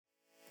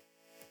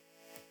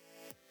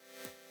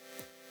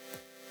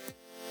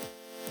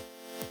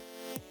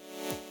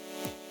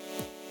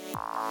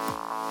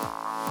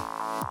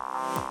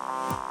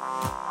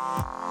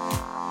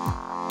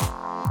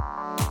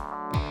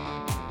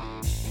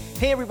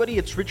everybody,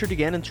 it's Richard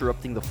again,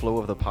 interrupting the flow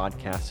of the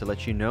podcast to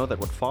let you know that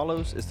what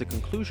follows is the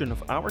conclusion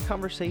of our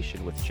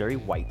conversation with Jerry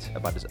White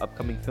about his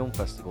upcoming film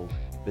festival,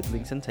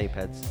 Vidlinks and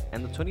Tapeheads,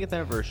 and the 20th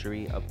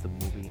anniversary of the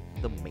movie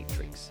The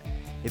Matrix.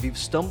 If you've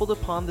stumbled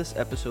upon this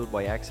episode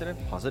by accident,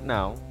 pause it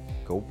now,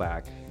 go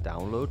back,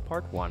 download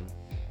part 1,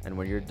 and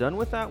when you're done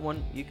with that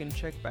one, you can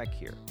check back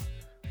here.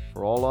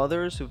 For all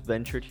others who've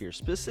ventured here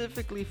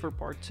specifically for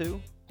part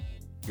 2,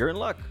 you're in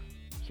luck.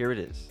 Here it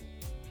is.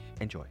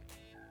 Enjoy.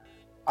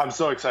 I'm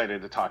so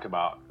excited to talk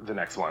about the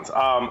next ones.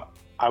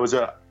 I was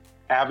an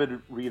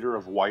avid reader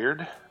of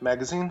Wired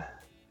magazine,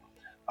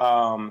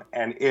 and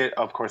it,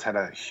 of course, had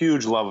a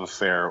huge love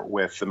affair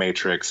with The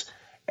Matrix.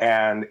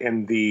 And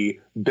in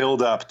the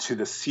build-up to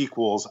the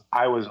sequels,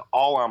 I was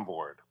all on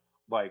board.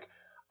 Like,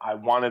 I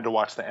wanted to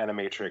watch the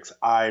Animatrix.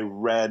 I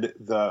read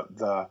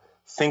the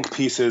think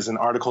pieces and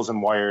articles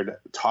in Wired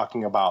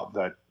talking about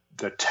the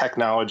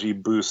technology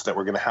boost that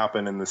were going to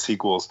happen in the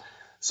sequels.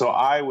 So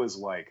I was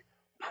like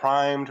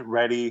primed,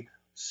 ready,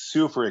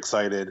 super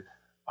excited,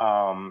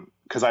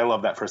 because I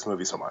love that first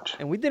movie so much.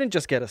 And we didn't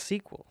just get a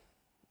sequel.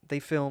 They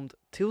filmed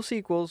 2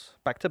 sequels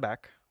back to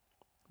back.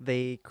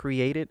 They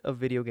created a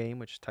video game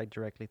which tied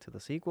directly to the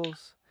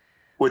sequels.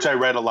 Which I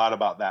read a lot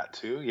about that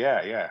too.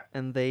 Yeah.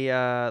 And they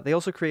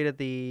also created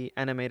the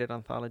animated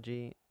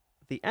anthology,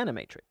 The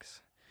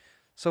Animatrix.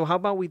 So how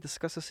about we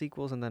discuss the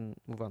sequels and then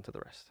move on to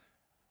the rest?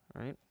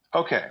 All right?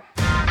 Okay.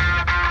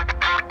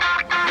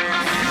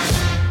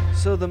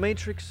 So The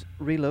Matrix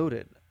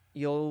Reloaded.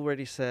 You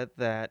already said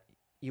that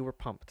you were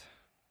pumped.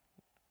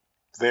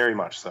 Very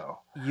much so.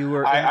 You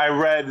were. I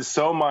read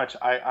so much.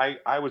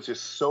 I was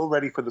just so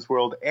ready for this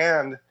world.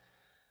 And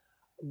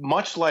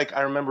much like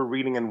I remember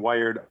reading in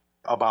Wired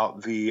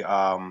about the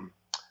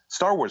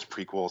Star Wars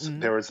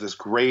prequels, there was this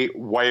great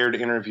Wired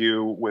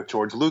interview with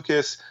George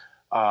Lucas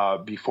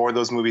before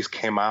those movies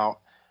came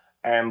out.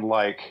 And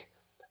like,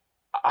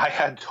 I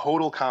had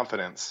total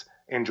confidence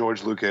in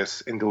George Lucas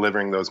in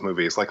delivering those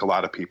movies, like a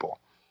lot of people.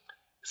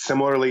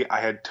 Similarly,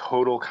 I had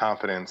total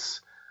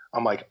confidence.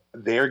 I'm like,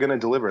 they're going to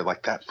deliver.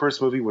 Like, that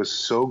first movie was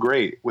so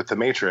great with The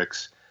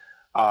Matrix.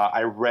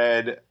 I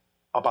read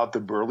about the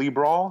Burly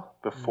Brawl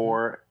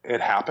before it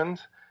happened,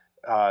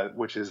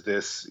 which is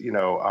this,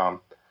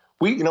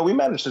 we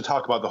managed to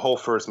talk about the whole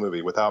first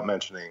movie without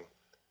mentioning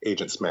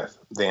Agent Smith,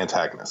 the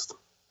antagonist.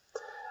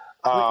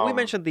 We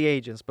mentioned the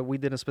agents, but we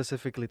didn't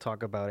specifically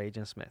talk about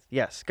Agent Smith.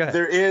 Yes, go ahead.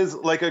 There is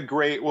like a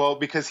great,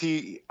 because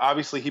he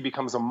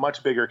becomes a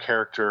much bigger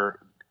character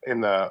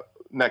in the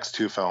next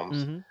 2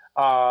 films.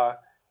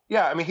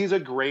 He's a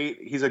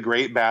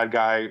great bad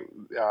guy.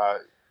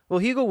 Well,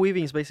 Hugo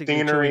Weaving is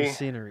basically chewing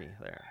scenery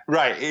there.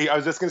 Right. I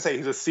was just gonna say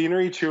he's a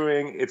scenery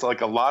chewing. It's like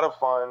a lot of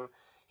fun.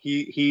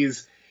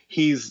 He's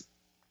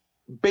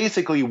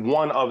basically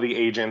one of the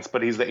agents,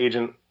 but he's the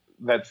agent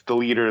that's the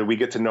leader. We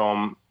get to know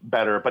him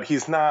better, but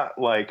he's not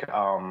like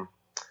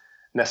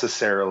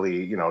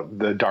necessarily,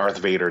 the Darth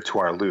Vader to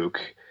our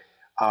Luke.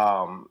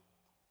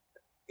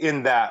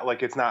 In that,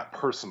 like, it's not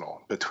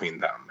personal between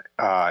them.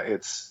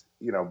 It's,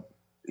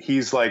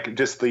 he's like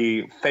just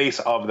the face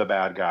of the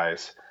bad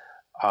guys.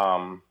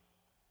 But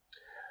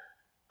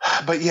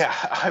yeah,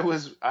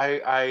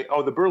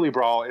 the Burly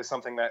Brawl is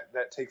something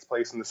that takes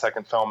place in the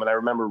second film. And I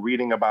remember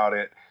reading about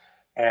it,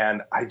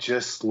 and I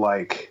just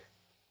like,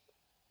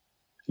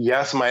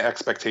 yes, my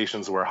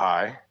expectations were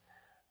high.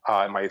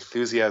 My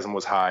enthusiasm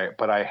was high,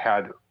 but I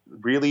had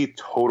really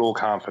total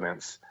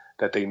confidence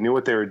that they knew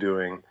what they were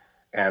doing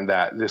and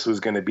that this was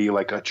going to be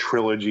like a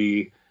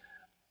trilogy,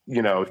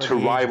 to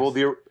rival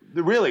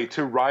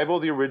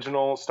the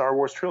original Star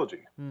Wars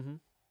trilogy. Mm-hmm.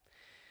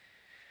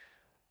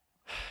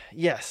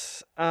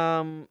 Yes.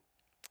 And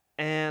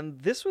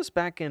this was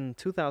back in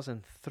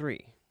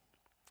 2003.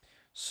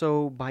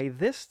 So by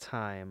this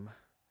time,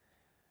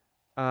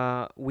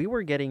 we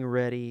were getting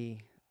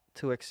ready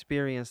to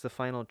experience the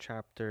final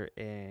chapter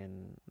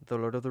in the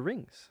Lord of the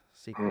Rings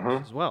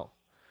sequence as well.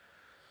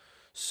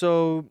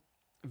 So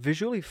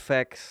visual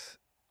effects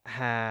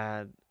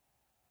had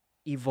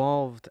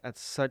evolved at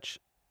such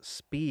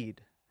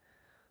speed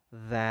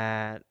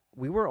that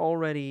we were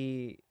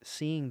already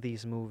seeing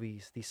these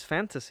movies, these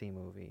fantasy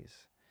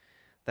movies,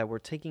 that were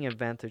taking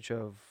advantage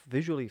of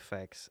visual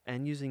effects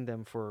and using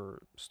them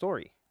for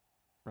story,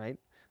 right?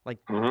 Like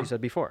you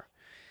said before.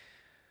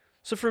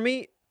 So for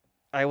me,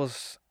 I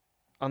was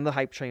on the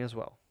hype train as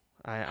well.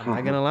 I'm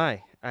not gonna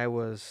lie. I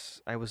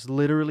was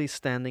literally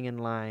standing in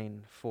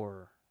line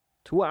for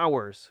 2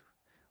 hours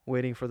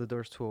waiting for the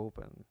doors to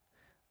open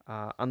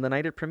on the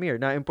night it premiered.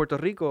 Now, in Puerto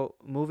Rico,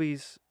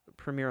 movies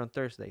premiere on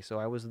Thursday, so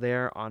I was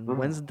there on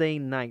Wednesday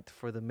night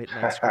for the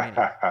midnight screening.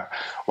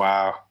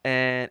 Wow.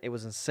 And it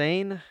was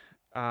insane.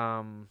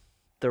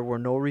 There were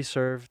no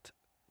reserved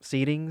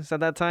seatings at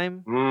that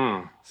time.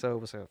 So it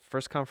was a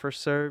first come,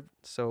 first served.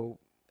 So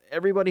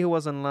everybody who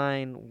was in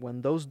line,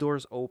 when those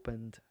doors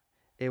opened,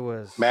 it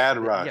was mad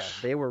rush. Yeah,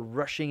 they were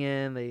rushing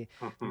in. They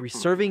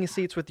reserving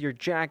seats with your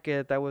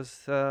jacket. That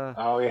was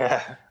oh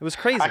yeah, it was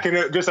crazy. I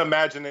can just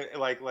imagine it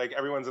like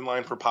everyone's in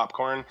line for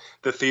popcorn.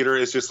 The theater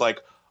is just like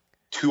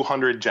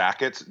 200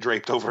 jackets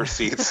draped over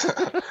seats.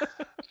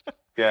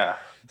 Yeah.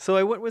 So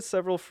I went with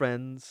several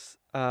friends.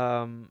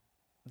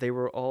 They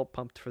were all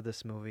pumped for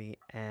this movie,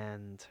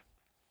 and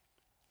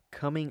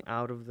coming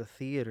out of the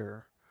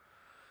theater,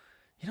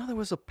 there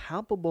was a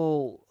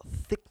palpable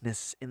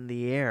thickness in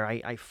the air.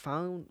 I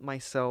found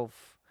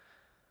myself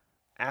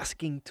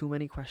asking too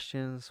many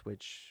questions,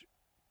 which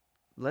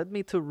led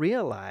me to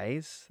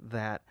realize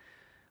that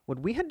what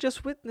we had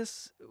just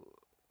witnessed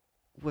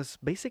was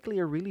basically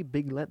a really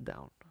big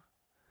letdown.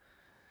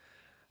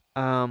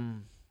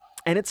 And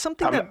it's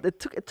something that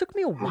it took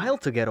me a while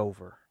to get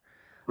over,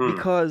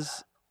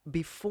 because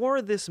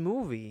before this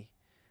movie,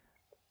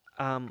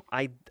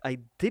 I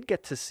did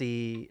get to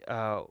see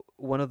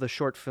one of the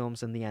short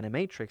films in the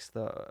Animatrix,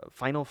 the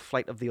Final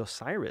Flight of the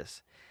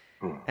Osiris,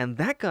 and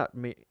that got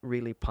me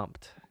really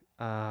pumped.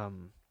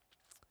 And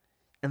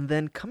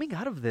then coming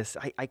out of this,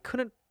 I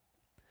couldn't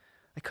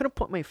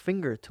put my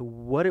finger to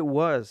what it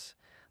was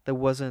that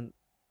wasn't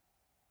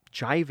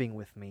jiving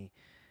with me.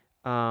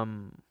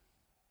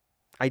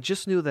 I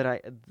just knew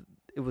that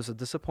it was a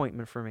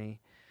disappointment for me.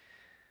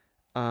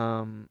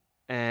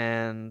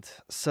 And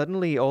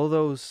suddenly all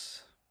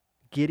those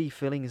giddy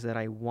feelings that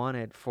I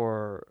wanted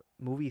for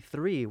movie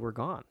 3 were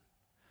gone.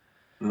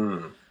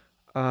 And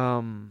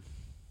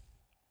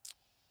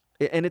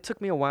it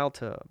took me a while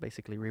to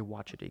basically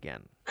rewatch it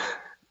again.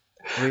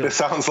 Really. It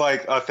sounds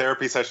like a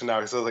therapy session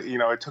now. So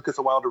it took us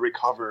a while to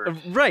recover.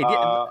 Right.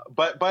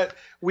 But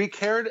we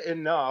cared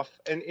enough,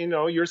 and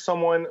you're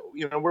someone.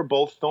 We're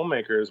both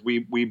filmmakers.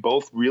 We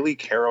both really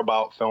care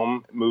about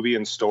film, movie,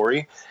 and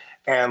story,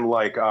 and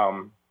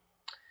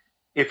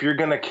if you're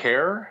gonna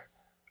care,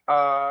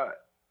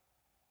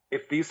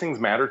 if these things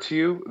matter to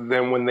you,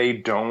 then when they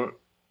don't,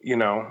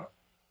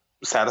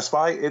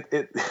 satisfy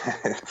it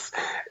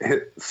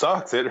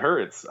sucks. It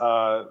hurts.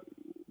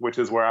 Which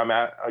is where I'm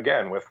at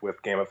again with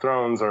Game of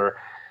Thrones,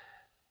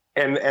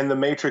 and The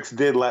Matrix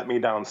did let me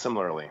down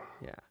similarly.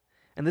 Yeah,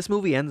 and this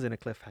movie ends in a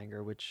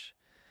cliffhanger, which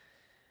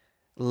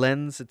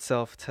lends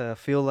itself to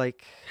feel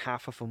like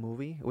half of a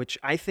movie, which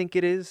I think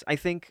it is. I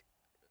think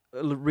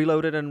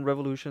Reloaded and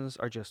Revolutions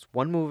are just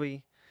one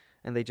movie,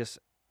 and they just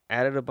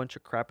added a bunch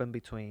of crap in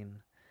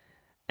between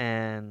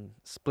and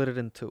split it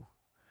in two.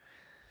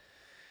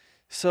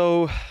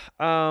 So,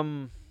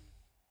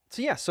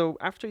 So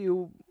after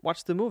you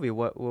watched the movie,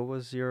 what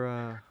was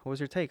your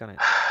take on it?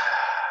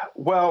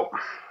 Well,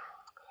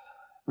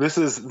 this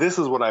is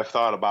what I've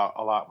thought about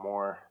a lot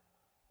more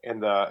in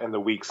the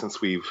week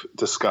since we've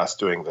discussed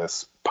doing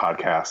this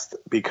podcast,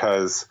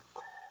 because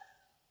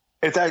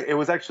it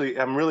was actually,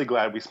 I'm really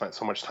glad we spent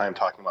so much time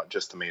talking about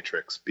just The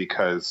Matrix,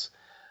 because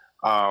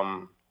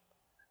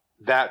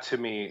that to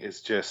me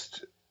is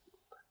just,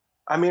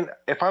 I mean,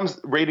 if I'm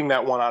rating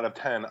that 1 out of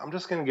 10, I'm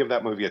just going to give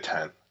that movie a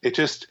 10.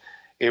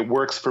 It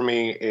works for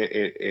me.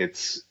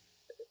 It's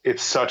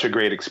such a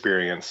great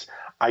experience.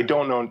 I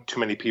don't know too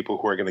many people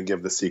who are going to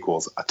give the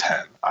sequels a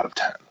 10 out of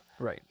 10.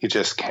 Right. You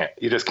just can't.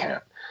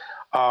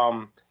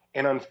 And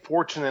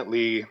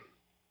unfortunately,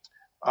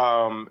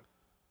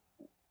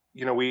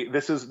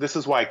 this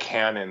is why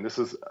canon. This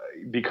has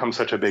become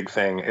such a big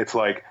thing. It's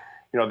like,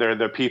 there are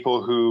the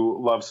people who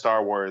love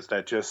Star Wars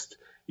that just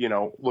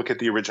look at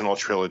the original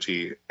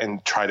trilogy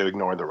and try to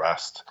ignore the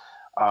rest.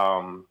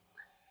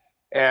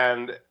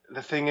 And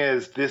the thing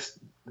is,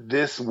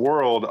 this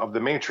world of The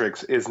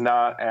Matrix is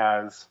not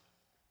as,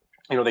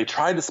 they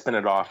tried to spin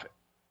it off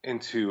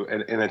into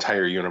an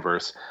entire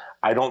universe.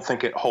 I don't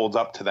think it holds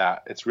up to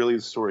that. It's really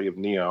the story of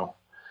Neo.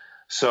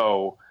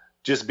 So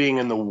just being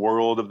in the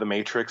world of The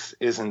Matrix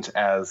isn't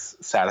as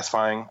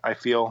satisfying, I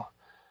feel.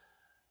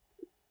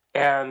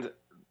 And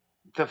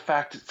the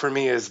fact for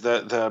me is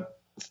the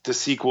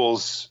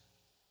sequels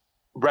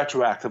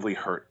retroactively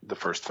hurt the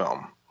first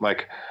film.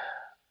 Like,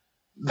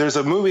 there's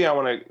a movie I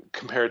want to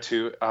compare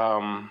to,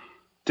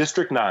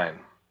 District 9.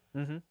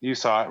 Mm-hmm. You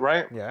saw it,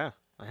 right? Yeah,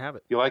 I have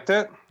it. You liked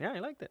it? Yeah, I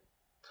liked it.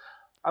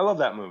 I love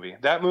that movie.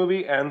 That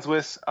movie ends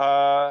with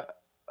a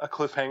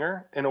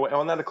cliffhanger, in a way.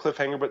 Well, not a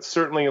cliffhanger, but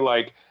certainly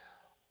like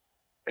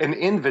an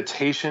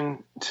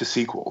invitation to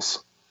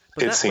sequels,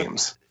 it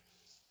seems.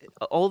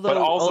 But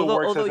also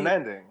works as an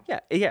ending.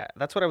 Yeah,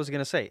 that's what I was going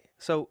to say.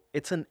 So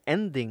it's an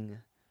ending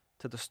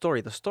to the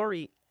story. The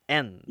story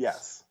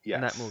ends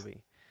in that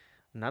movie.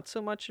 Not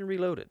so much in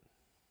Reloaded.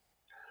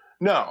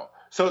 No.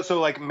 So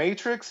like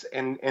Matrix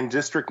and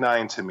District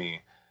 9 to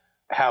me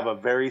have a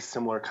very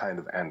similar kind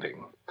of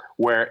ending,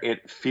 where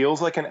it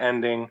feels like an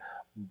ending,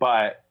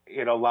 but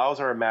it allows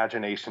our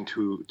imagination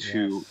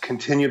to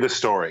continue the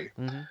story.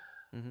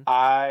 Mm-hmm. Mm-hmm.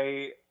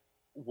 I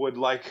would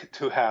like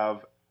to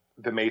have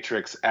The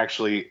Matrix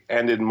actually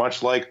ended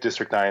much like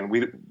District 9.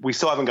 We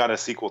still haven't got a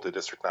sequel to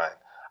District 9.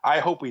 I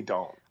hope we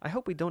don't. I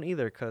hope we don't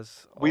either,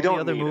 because the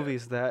other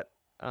movies that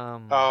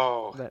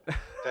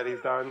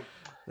he's done.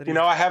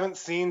 I haven't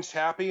seen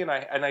Chappie, and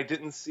I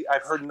didn't see.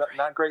 I've heard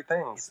not great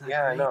things.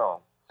 Yeah, great. I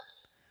know.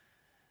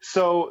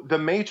 So The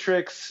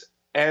Matrix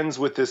ends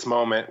with this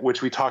moment,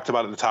 which we talked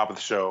about at the top of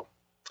the show,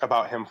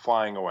 about him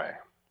flying away.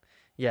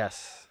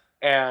 Yes.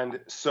 And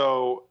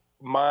so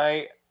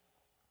my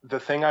the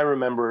thing I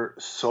remember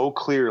so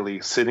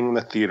clearly sitting in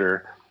the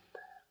theater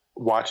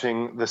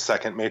watching the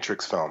second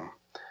Matrix film.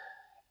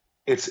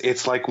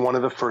 It's like one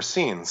of the first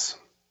scenes.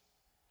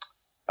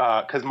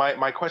 Because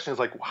my question is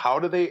like, how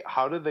do they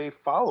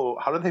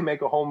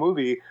make a whole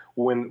movie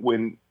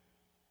when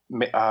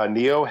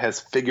Neo has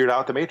figured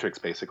out the Matrix?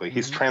 Basically,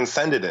 he's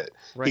transcended it.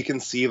 Right. He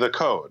can see the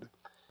code.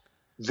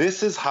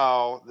 This is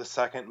how the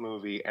second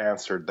movie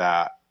answered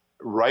that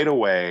right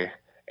away,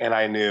 and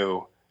I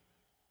knew.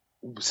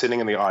 Sitting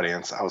in the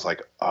audience, I was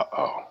like,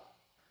 uh-oh.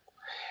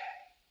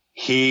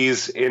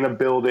 He's in a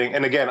building.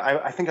 And again,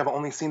 I think I've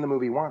only seen the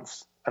movie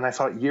once. And I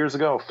saw it years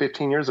ago,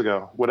 15 years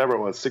ago, whatever it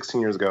was, 16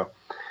 years ago.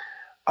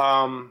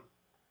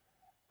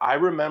 I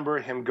remember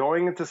him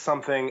going into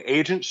something,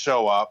 agents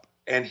show up,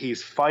 and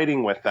he's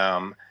fighting with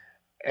them.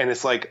 And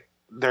it's like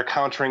they're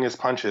countering his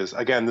punches.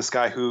 Again, this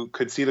guy who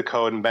could see the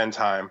code and bend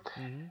time.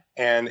 Mm-hmm.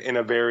 And in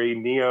a very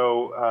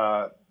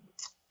Neo,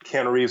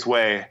 Keanu Reeves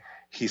way,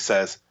 he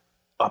says,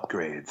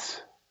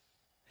 upgrades.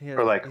 Yeah,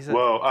 or like,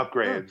 whoa,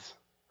 upgrades.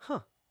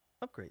 Huh,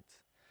 upgrades.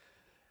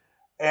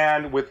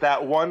 And with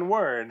that one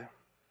word,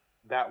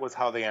 that was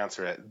how they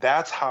answer it.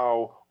 That's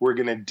how we're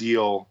going to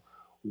deal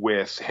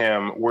with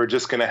him. We're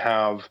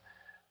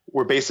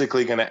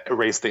basically going to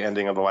erase the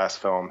ending of the last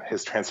film,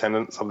 his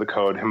transcendence of the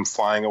code, him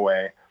flying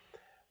away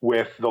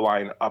with the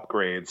line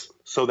upgrades,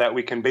 so that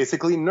we can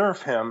basically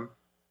nerf him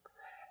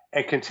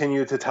and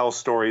continue to tell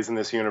stories in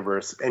this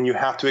universe. And you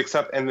have to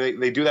accept, and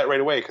they do that right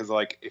away, because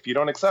like, if you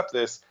don't accept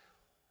this,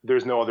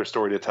 there's no other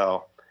story to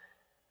tell.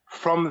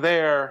 From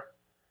there,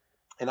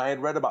 and I had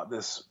read about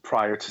this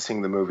prior to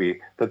seeing the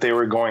movie, that they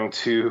were going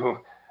to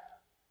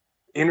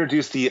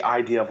introduce the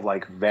idea of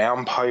like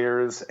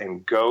vampires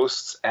and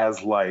ghosts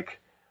as like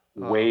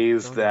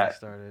ways that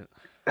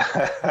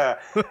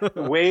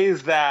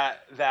ways that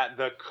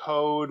the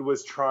code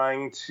was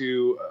trying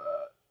to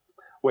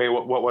wait,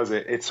 what was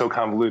it? It's so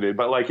convoluted.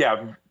 But like,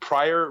 yeah,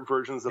 prior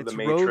versions of the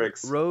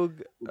Matrix.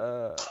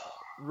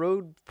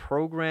 Rogue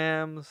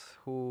programs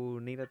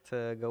who needed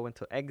to go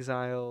into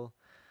exile.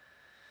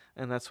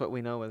 And that's what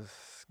we know as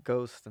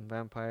ghosts and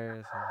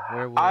vampires and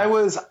werewolves. I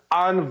was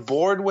on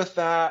board with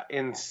that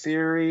in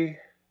theory.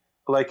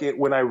 Like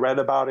when I read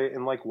about it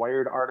in like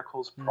Wired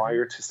articles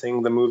prior to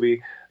seeing the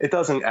movie. It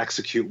doesn't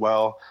execute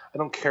well. I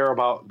don't care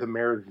about the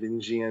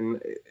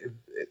Merovingian.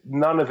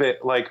 None of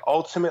it. Like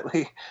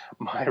ultimately,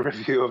 my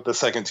review of the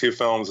second two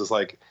films is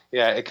like,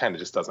 yeah, it kind of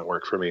just doesn't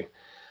work for me.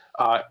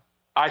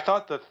 I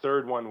thought the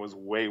third one was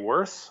way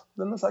worse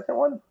than the second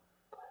one,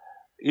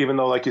 even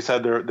though, like you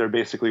said, they're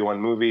basically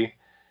one movie.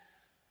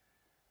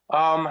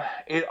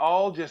 It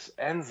all just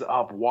ends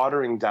up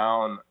watering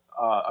down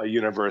a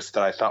universe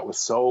that I thought was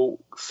so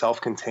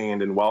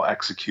self-contained and well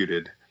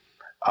executed.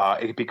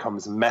 It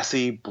becomes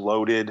messy,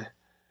 bloated.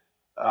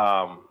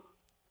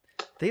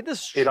 They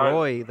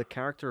destroy the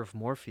character of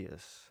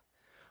Morpheus,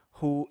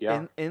 who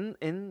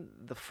in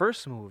the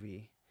first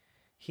movie,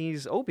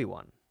 he's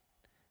Obi-Wan.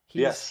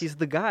 He's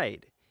the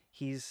guide.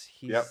 He's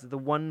the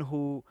one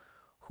who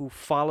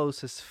follows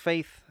his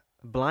faith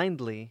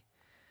blindly.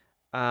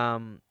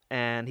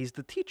 And he's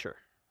the teacher,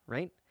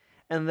 right?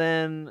 And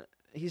then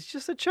he's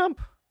just a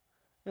chump.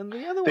 And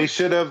the other one, they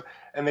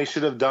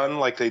should have done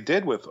like they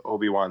did with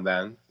Obi-Wan.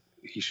 Then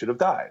he should have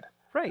died.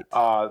 Right.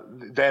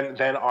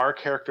 Then our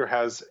character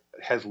has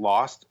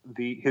lost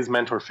his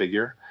mentor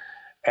figure,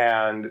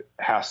 and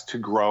has to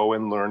grow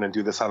and learn and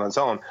do this on his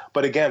own.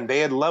 But again, they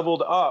had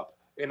leveled up,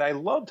 and I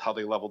loved how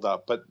they leveled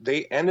up. But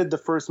they ended the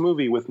first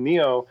movie with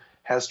Neo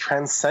has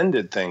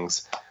transcended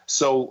things.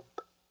 So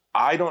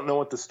I don't know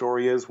what the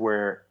story is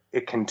where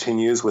it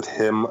continues with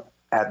him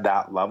at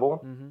that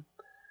level. Mm-hmm.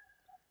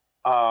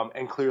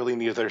 And clearly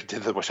neither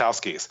did the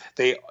Wachowskis.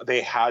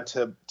 They had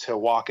to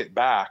walk it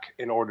back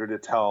in order to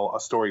tell a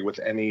story with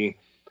any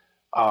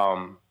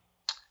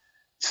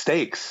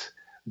stakes.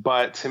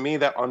 But to me,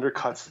 that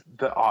undercuts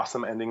the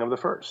awesome ending of the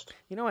first.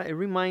 You know what? It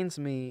reminds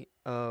me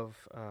of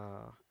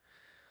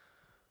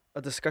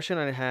a discussion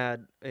I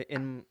had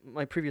in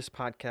my previous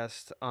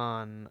podcast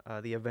on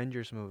the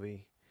Avengers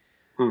movie.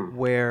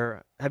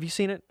 Where, have you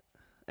seen it?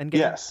 Endgame?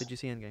 Yes. Did you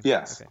see Endgame?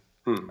 Yes.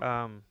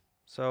 Okay.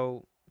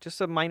 So just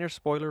a minor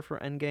spoiler for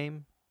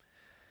Endgame.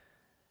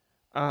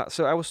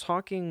 So I was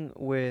talking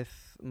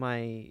with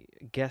my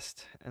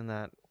guest in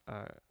that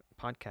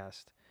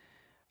podcast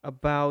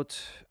about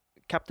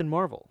Captain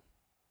Marvel.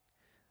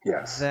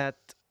 Yes.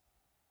 That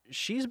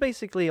she's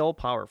basically all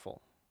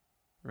powerful,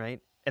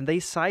 right? And they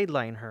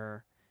sideline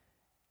her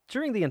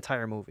during the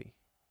entire movie.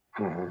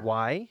 Mm-hmm.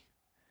 Why?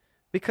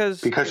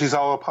 Because she's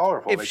all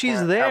powerful. If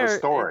she's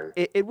there,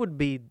 it would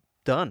be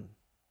done.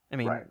 I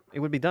mean, It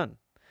would be done.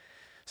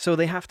 So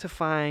they have to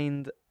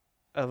find,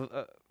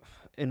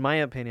 in my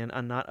opinion,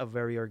 not a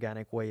very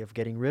organic way of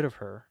getting rid of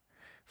her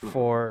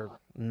for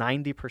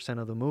 90%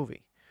 of the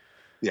movie.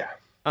 Yeah.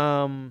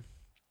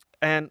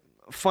 And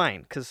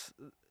fine, because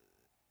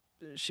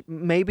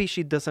maybe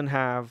she doesn't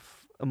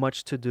have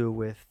much to do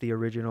with the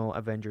original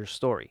Avengers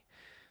story.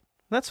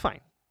 That's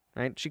fine,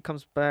 right? She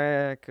comes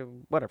back,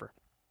 whatever.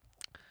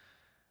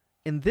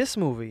 In this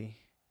movie,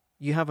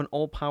 you have an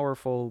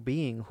all-powerful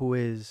being who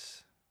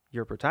is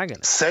your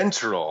protagonist.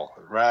 Central,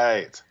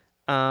 right?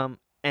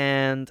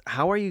 And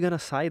how are you gonna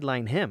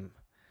sideline him?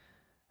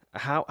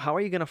 How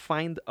are you gonna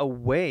find a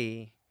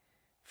way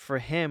for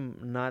him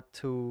not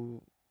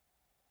to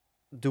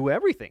do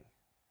everything?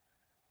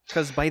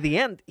 Because by the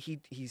end, he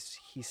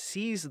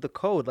sees the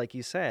code, like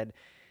you said.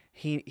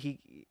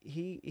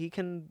 He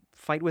can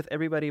fight with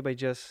everybody by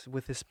just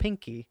with his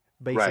pinky,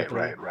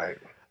 basically. Right.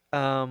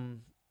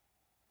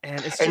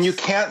 And it's And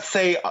just,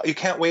 you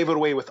can't wave it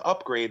away with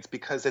upgrades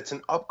because it's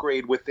an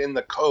upgrade within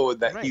the code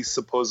that he Right.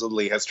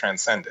 supposedly has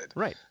transcended.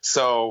 right,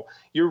 So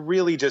you're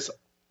really just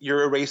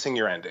you're erasing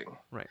your ending.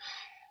 right.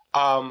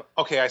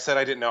 Okay, I said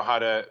I didn't know how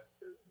to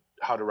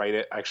write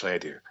it. Actually, I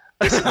do.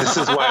 This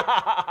is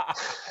what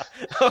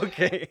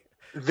Okay.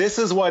 this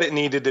is what it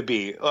needed to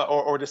be,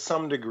 or to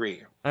some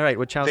degree. All right,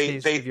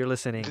 Wachowskis, they- if you're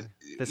listening,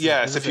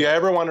 Yes, this if you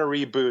ever want to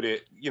reboot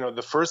it,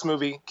 the first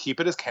movie, keep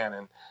it as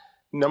canon.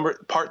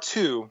 Part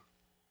 2,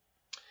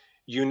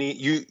 you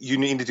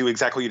need to do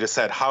exactly what you just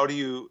said. How do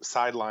you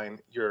sideline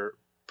your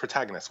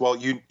protagonist? Well,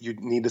 you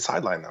need to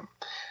sideline them.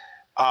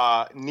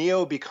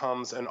 Neo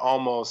becomes an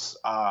almost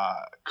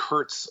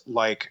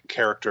Kurtz-like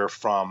character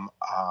from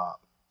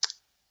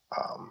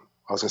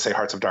I was going to say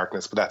Hearts of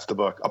Darkness, but that's the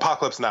book.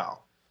 Apocalypse Now.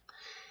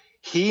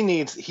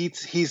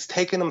 He's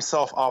taken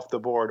himself off the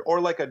board, or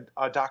like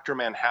a Dr.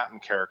 Manhattan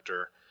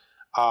character,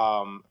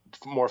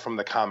 more from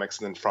the comics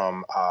than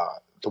from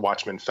the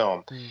Watchmen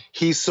film.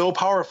 He's so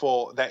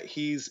powerful that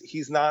he's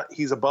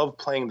above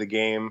playing the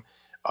game.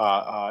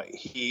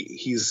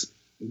 He's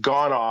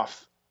gone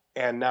off,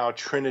 and now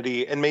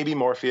Trinity and maybe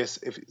Morpheus,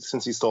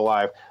 since he's still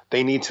alive,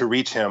 they need to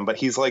reach him, but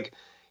he's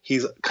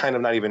kind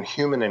of not even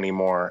human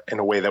anymore in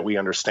a way that we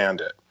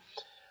understand it.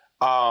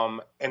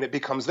 And it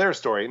becomes their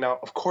story. Now,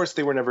 of course,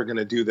 they were never going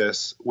to do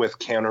this with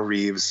Keanu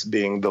Reeves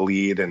being the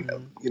lead, and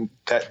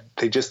that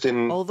they just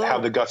didn't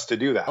have the guts to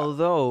do that.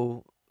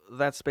 Although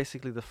that's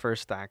basically the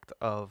first act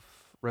of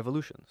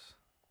Revolutions.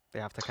 They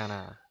have to kind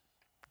of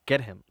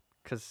get him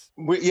because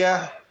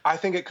I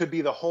think it could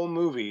be the whole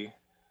movie.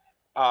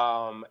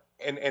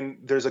 And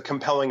there's a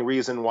compelling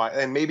reason why,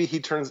 and maybe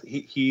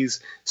he's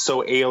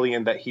so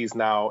alien that he's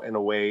now in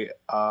a way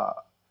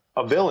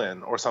a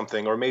villain or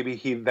something, or maybe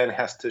he then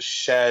has to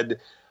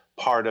shed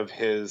part of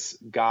his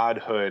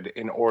godhood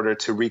in order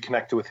to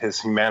reconnect with his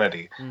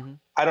humanity.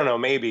 I don't know,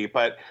 maybe,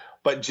 but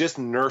just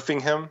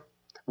nerfing him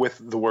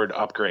with the word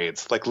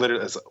upgrades, like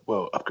literally,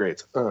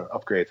 upgrades.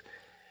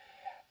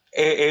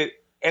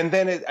 And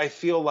then I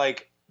feel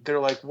like they're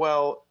like,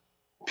 well,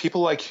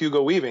 people like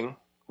Hugo Weaving.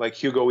 Like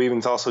Hugo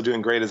Weaving's also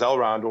doing great as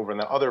Elrond over in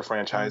the other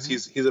franchise.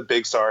 He's a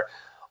big star.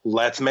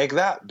 Let's make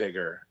that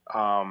bigger.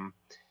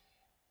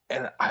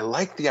 And I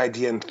like the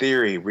idea in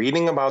theory.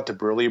 Reading about the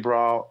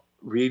Brûlé-Brawl,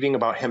 reading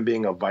about him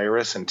being a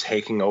virus and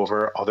taking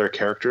over other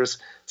characters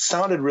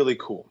sounded really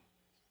cool.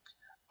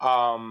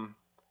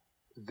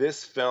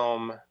 This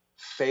film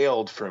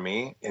failed for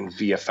me in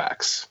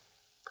VFX,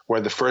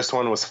 where the first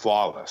one was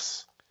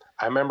flawless.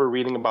 I remember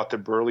reading about the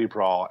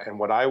Brûlé-Brawl, and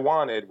what I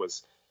wanted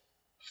was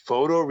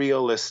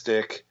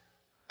photorealistic,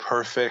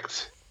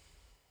 perfect,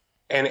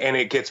 and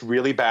it gets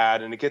really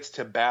bad, and it gets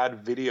to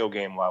bad video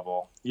game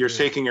level. You're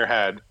shaking your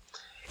head.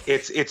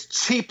 It's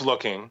cheap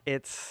looking.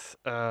 it's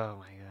oh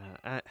my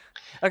god.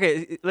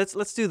 Okay,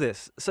 let's do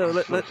this. So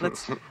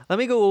let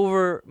me go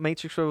over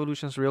Matrix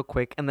Revolutions real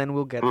quick, and then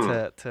we'll get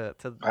to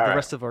the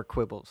rest of our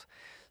quibbles.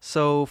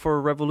 So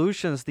for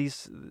Revolutions,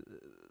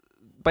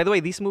 by the way,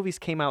 these movies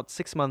came out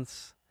 6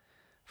 months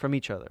from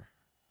each other,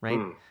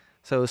 right?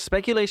 So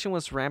speculation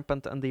was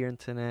rampant on the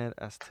internet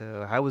as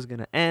to how it was going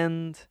to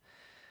end.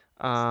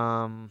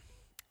 And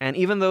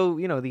even though,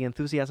 the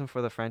enthusiasm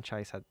for the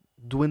franchise had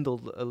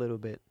dwindled a little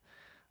bit,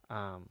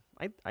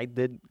 I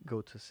did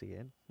go to see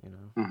it,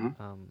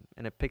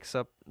 and it picks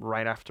up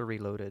right after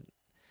Reloaded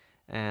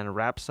and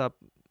wraps up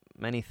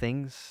many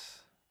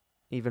things,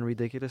 even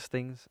ridiculous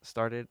things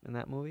started in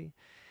that movie.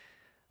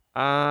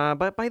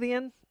 But by the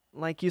end,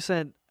 like you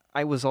said,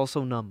 I was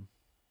also numb.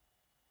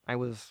 I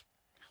was,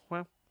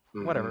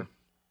 whatever.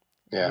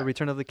 Yeah. The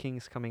Return of the King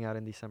is coming out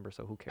in December,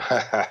 so who cares?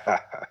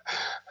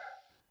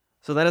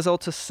 So that is all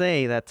to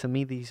say that to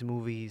me these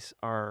movies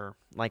are,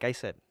 like I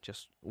said,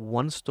 just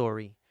one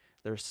story.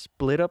 They're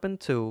split up in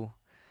two,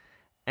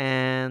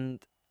 and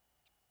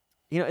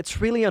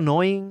it's really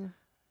annoying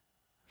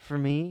for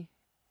me,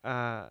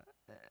 and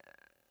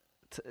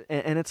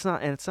it's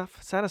not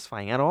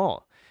satisfying at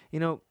all.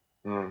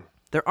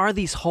 There are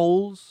these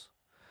holes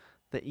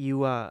that you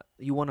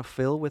want to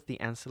fill with the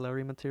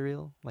ancillary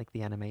material, like the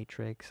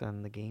Animatrix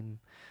and the game,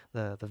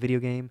 the video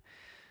game.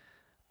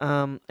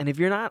 And if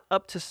you're not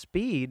up to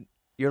speed,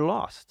 you're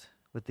lost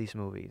with these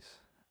movies.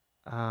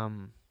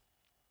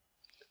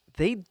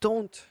 They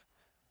don't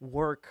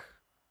work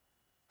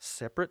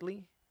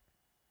separately.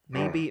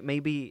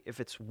 Maybe if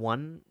it's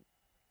one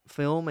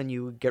film and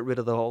you get rid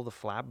of all the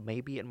flab,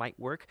 maybe it might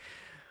work.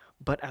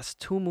 But as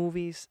two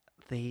movies,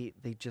 they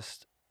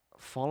just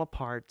fall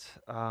apart.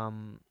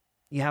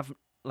 You have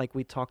like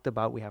we talked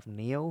about, we have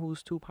Neo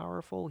who's too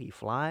powerful. He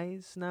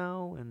flies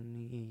now and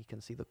he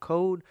can see the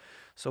code.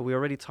 So we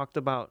already talked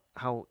about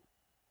how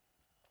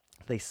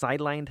they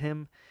sidelined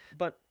him.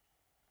 But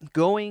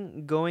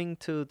going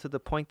to the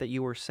point that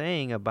you were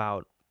saying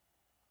about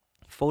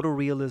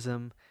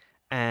photorealism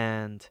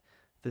and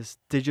this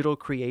digital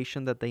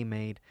creation that they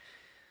made,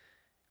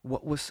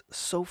 what was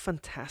so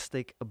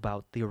fantastic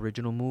about the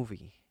original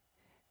movie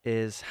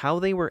is how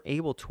they were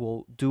able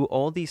to do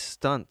all these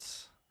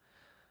stunts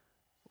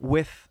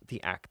with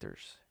the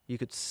actors. You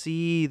could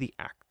see the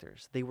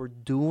actors. They were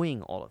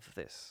doing all of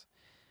this.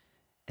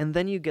 And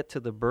then you get to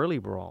the Burly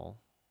Brawl,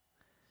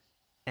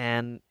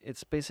 and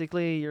it's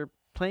basically you're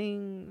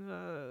playing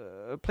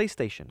a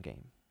PlayStation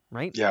game,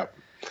 right? Yeah.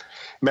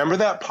 Remember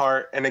that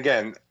part? And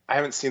again, I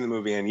haven't seen the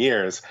movie in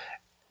years,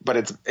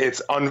 but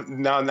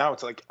now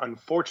it's like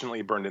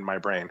unfortunately burned in my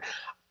brain.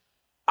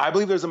 I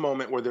believe there's a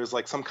moment where there's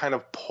like some kind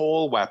of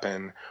pole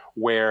weapon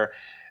where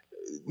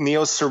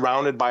Neo's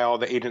surrounded by all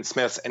the Agent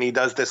Smiths, and he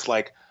does this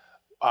like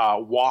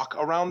walk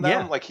around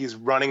them, like he's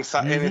running,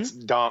 and it's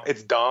dumb.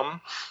 It's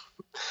dumb,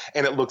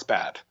 and it looks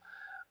bad.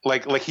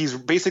 Like he's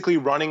basically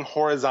running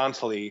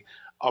horizontally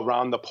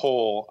around the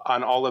pole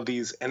on all of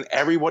these, and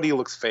everybody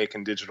looks fake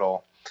and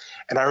digital.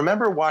 And I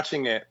remember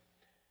watching it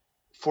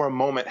for a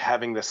moment,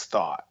 having this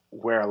thought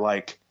where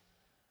like,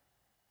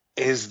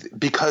 is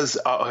because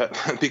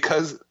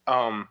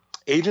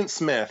Agent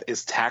Smith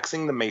is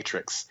taxing the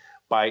Matrix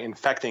by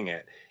infecting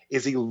it,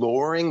 is he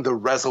lowering the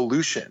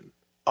resolution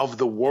of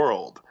the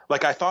world?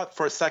 Like I thought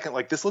for a second,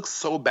 like this looks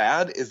so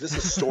bad. Is this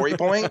a story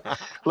point?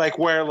 Like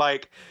where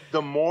like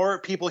the more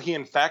people he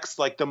infects,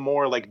 like the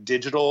more like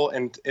digital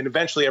and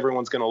eventually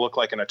everyone's going to look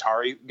like an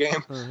Atari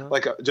game,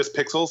 like just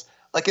pixels.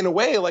 Like in a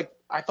way, like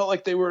I felt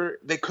like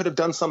they could have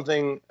done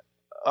something,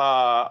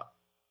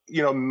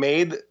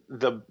 made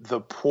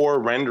the poor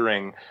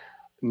rendering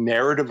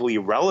narratively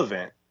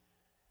relevant.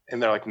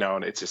 And they're like, no,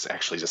 it's just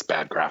actually just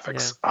bad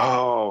graphics. Yeah.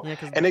 Oh, yeah,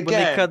 and again,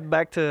 when they cut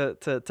back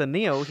to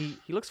Neo, he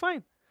looks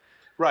fine.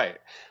 Right.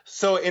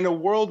 So in a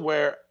world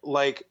where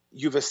like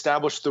you've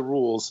established the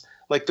rules,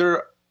 like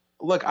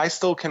I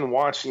still can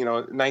watch,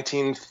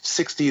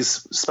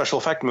 1960s special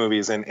effect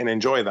movies and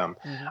enjoy them.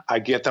 I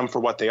get them for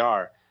what they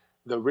are.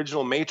 The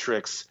original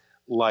Matrix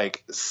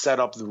like set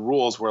up the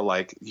rules where,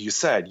 like you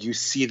said, you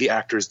see the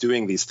actors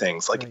doing these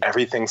things, like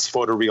everything's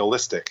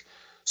photorealistic.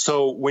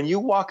 So when you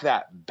walk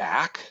that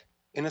back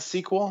in a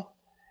sequel,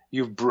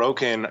 you've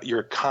broken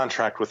your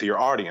contract with your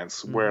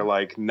audience, where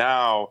like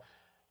now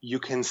you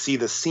can see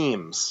the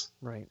seams.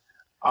 Right.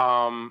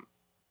 And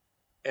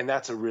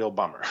that's a real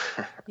bummer.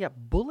 Yeah,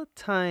 bullet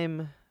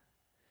time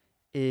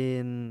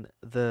as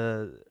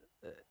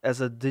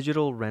a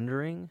digital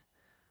rendering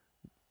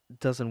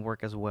doesn't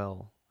work as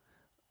well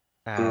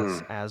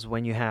as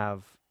when you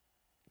have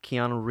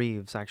Keanu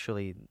Reeves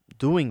actually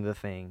doing the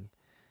thing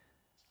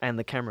and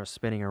the camera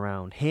spinning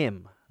around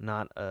him,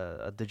 not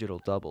a digital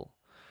double.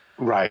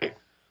 Right.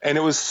 And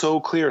it was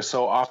so clear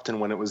so often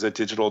when it was a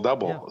digital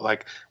double. Yeah.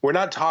 Like, we're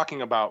not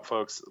talking about,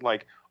 folks,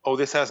 like, oh,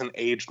 this hasn't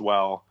aged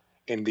well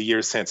in the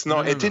years since.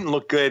 No, it didn't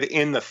look good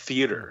in the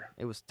theater.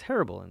 It was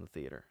terrible in the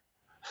theater.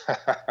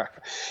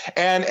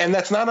 and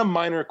that's not a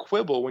minor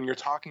quibble when you're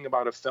talking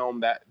about a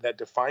film that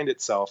defined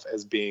itself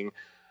as being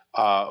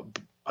a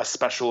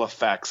special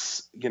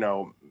effects,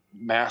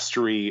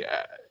 mastery,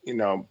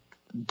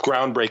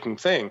 groundbreaking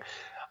thing.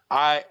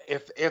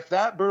 If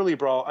that Burly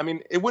Brawl, I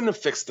mean, it wouldn't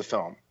have fixed the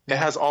film. It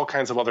has all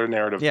kinds of other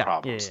narrative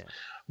problems. Yeah.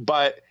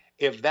 But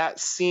if that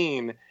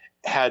scene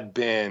had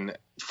been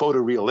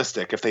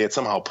photorealistic, if they had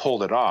somehow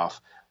pulled it off,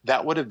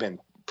 that would have been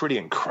pretty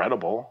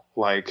incredible.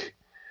 Like,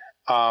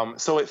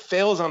 so it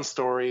fails on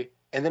story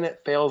and then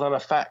it fails on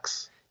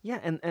effects. Yeah,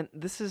 and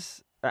this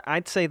is,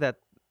 I'd say that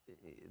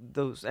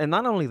those, and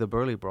not only the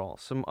Burly Brawl,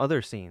 some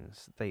other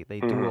scenes, they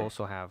do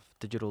also have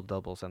digital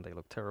doubles and they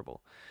look terrible.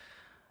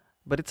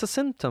 But it's a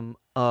symptom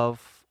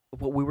of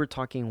what we were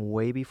talking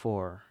way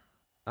before.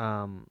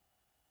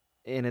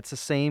 And it's the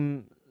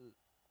same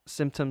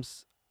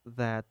symptoms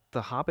that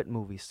the Hobbit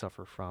movies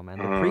suffer from and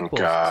the prequels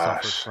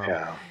suffer from.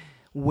 Yeah.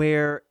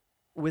 Where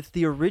with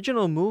the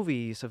original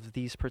movies of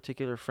these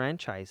particular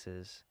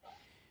franchises,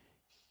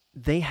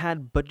 they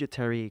had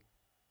budgetary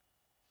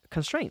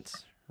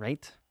constraints,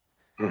 right?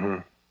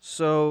 Mm-hmm.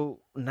 So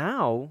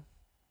now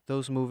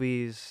those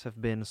movies have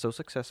been so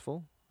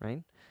successful,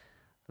 right,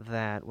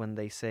 that when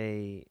they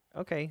say,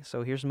 okay,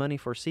 so here's money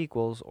for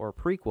sequels or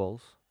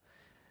prequels,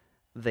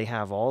 they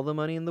have all the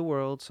money in the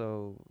world,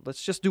 so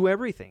let's just do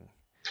everything.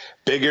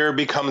 Bigger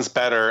becomes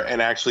better,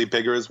 and actually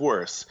bigger is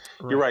worse.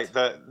 Right. You're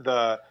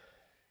right.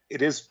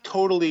 It is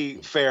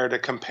totally fair to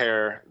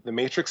compare the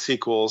Matrix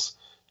sequels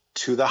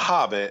to the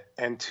Hobbit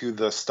and to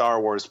the Star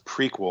Wars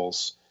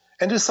prequels,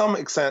 and to some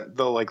extent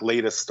the like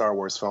latest Star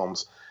Wars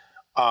films.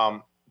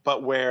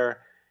 But where,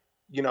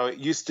 it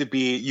used to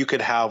be you could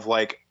have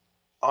like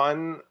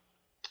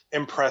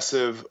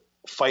unimpressive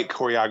fight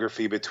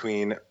choreography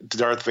between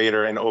Darth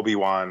Vader and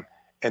Obi-Wan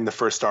in the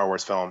first Star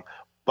Wars film,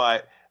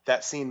 but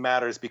that scene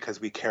matters because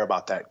we care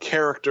about that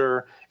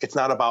character. It's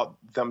not about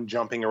them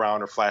jumping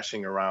around or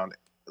flashing around.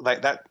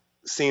 like that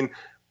scene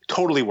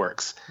totally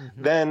works.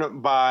 Mm-hmm. Then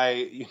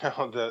by,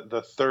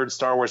 the third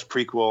Star Wars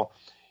prequel,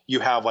 you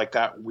have like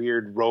that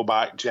weird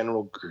robot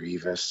General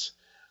Grievous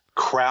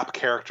crap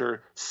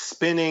character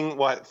spinning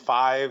 5-6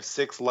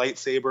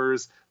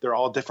 lightsabers. They're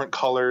all different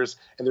colors,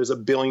 and there's a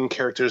billion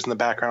characters in the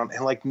background,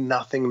 and like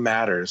nothing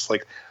matters.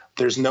 Like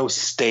there's no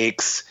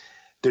stakes.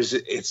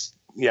 It's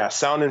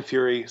sound and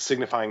fury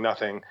signifying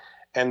nothing.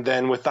 And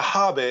then with The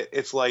Hobbit,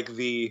 it's like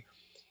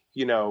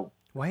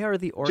why are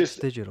the orcs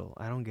digital?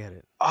 I don't get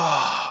it.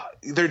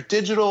 They're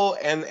digital,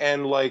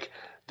 and like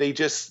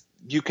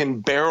you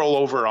can barrel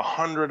over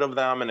 100 of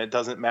them and it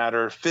doesn't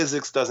matter.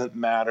 Physics doesn't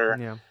matter.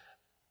 Yeah.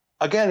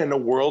 Again, in a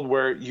world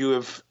where you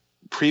have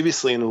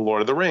previously in The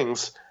Lord of the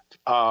Rings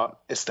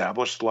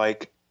established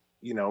like,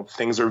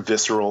 things are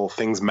visceral,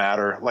 things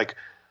matter. Like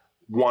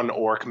one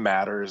orc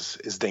matters,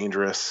 is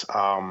dangerous.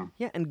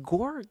 And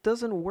gore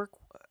doesn't work,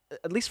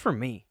 at least for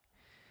me.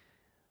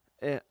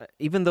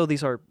 Even though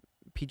these are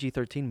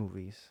PG-13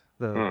 movies,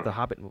 the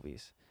Hobbit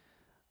movies,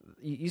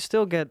 you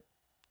still get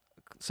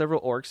several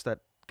orcs that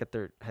get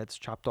their heads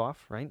chopped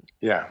off, right?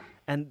 Yeah.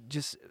 And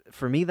just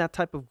for me, that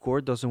type of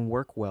gore doesn't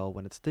work well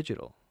when it's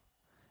digital.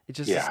 It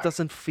just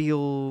doesn't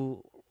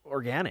feel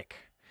organic.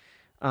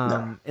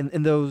 No.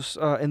 In those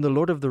in the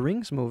Lord of the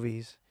Rings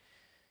movies,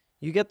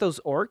 you get those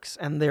orcs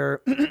and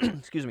they're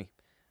excuse me,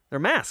 they're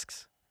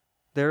masks.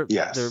 They're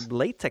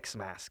latex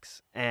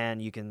masks,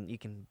 and you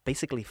can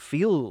basically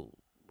feel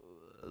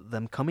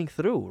them coming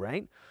through,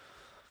 right?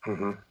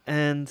 Mm-hmm.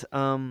 And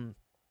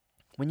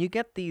when you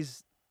get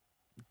these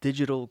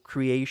digital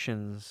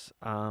creations,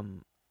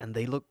 and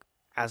they look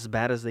as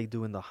bad as they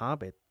do in The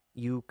Hobbit,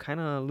 you kind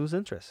of lose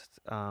interest.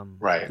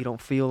 Right. You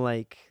don't feel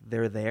like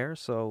they're there,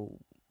 so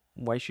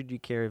why should you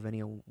care if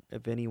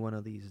any one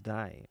of these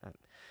die?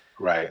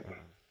 Right.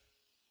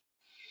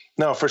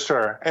 No, for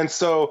sure. And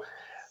so,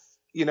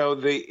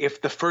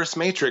 if the first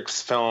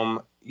Matrix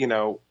film,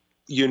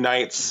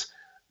 unites,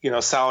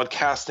 solid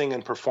casting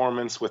and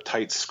performance with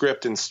tight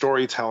script and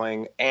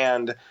storytelling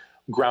and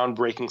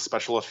groundbreaking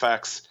special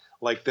effects,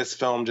 like this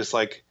film, just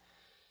like,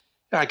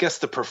 I guess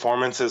the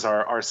performances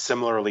are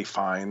similarly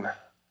fine.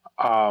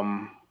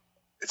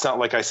 It's not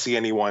like I see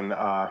anyone,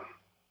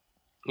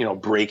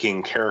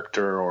 breaking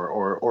character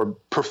or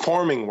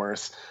performing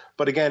worse.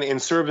 But again, in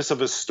service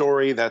of a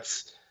story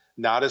that's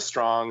not as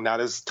strong,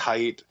 not as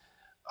tight,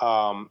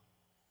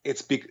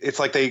 it's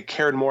like they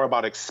cared more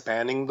about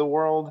expanding the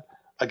world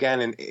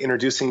again and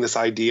introducing this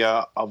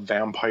idea of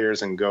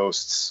vampires and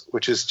ghosts,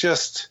 which is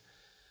just,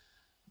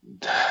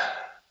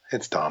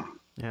 it's dumb.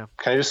 Yeah.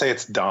 Can I just say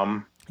it's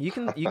dumb? You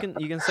can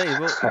say,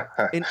 well,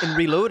 in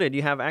Reloaded,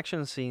 you have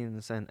action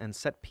scenes and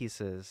set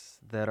pieces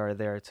that are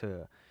there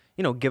to,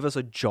 give us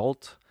a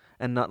jolt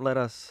and not let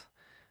us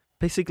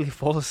basically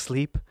fall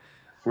asleep.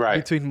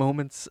 Right. Between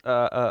moments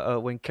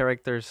when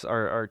characters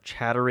are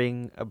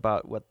chattering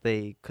about what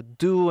they could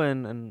do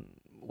and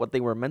what they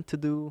were meant to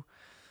do.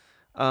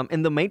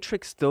 In The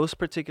Matrix, those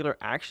particular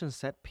action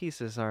set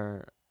pieces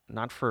are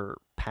not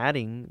for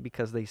padding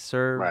because they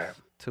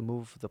serve to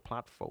move the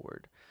plot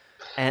forward.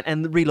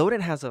 And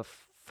Reloaded has a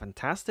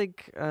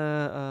fantastic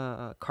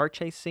car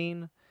chase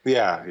scene.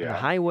 Yeah. On the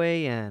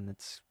highway, and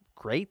it's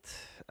great.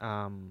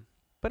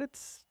 But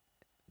it's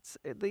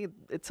a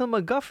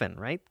MacGuffin,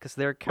 right? Because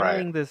they're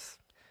carrying this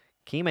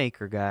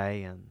Keymaker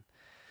guy, and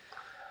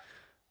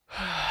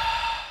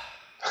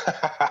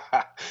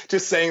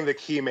just saying the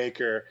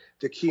Keymaker,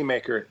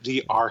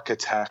 the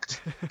architect.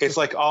 It's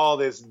like all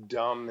this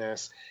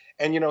dumbness,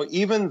 and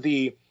even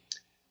the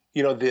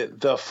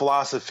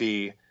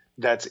philosophy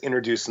that's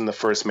introduced in the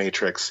first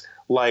Matrix.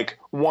 Like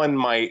one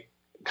might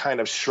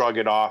kind of shrug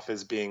it off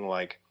as being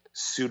like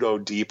pseudo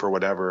deep or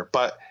whatever,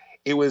 but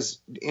it was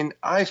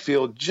I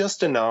feel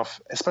just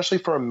enough, especially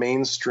for a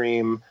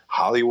mainstream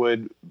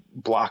Hollywood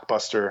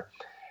blockbuster.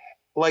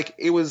 Like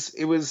it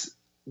was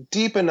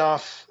deep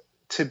enough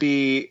to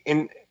be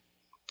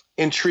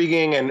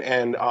intriguing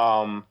and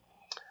I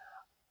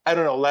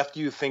don't know, left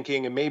you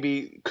thinking, and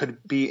maybe could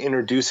be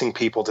introducing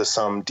people to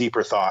some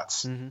deeper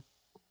thoughts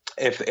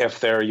if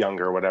they're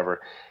younger or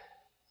whatever.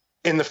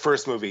 In the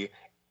first movie.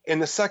 In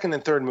the second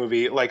and third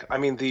movie,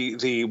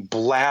 the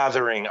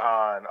blathering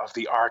on of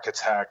the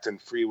architect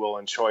and free will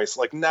and choice,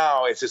 like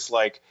now it's just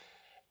like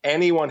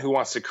anyone who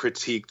wants to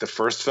critique the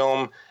first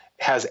film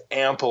has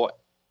ample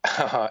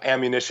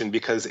ammunition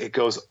because it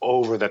goes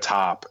over the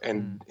top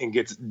and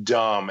gets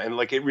dumb, and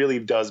like it really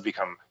does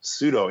become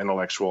pseudo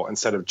intellectual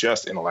instead of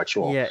just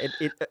intellectual. Yeah,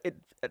 it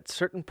at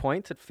certain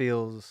points it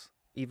feels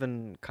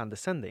even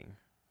condescending,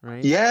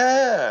 right?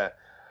 Yeah,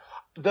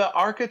 the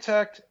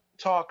architect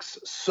talks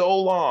so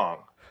long.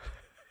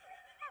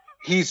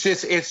 It's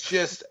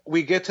just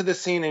we get to the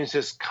scene and it's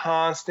just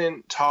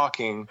constant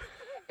talking,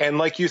 and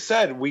like you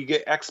said, we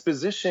get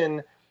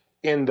exposition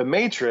in The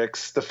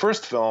Matrix, the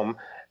first film.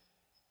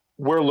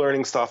 We're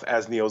learning stuff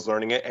as Neo's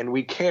learning it, and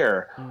we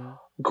care.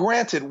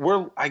 Granted,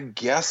 I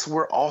guess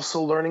we're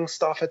also learning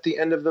stuff at the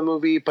end of the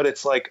movie, but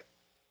it's like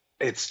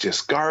it's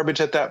just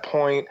garbage at that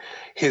point.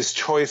 His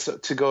choice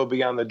to go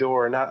beyond the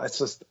door, it's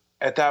just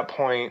at that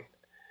point,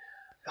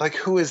 Like,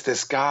 who is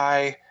this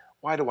guy?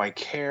 Why do I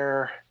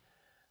care?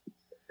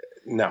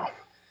 No.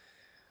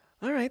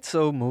 All right,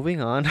 so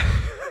moving on.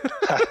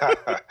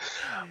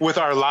 With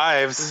our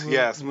lives,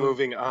 yes,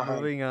 moving on.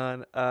 Moving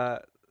on.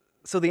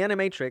 So the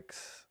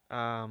Animatrix,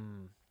 I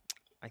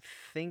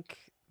think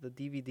the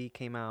DVD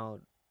came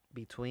out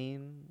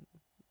between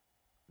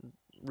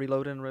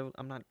Reloaded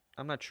and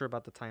I'm not sure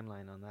about the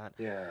timeline on that.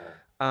 Yeah.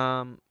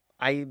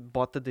 I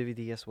bought the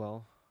DVD as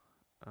well.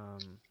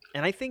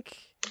 And I think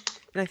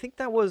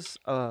that was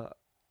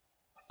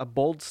a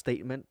bold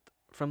statement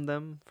from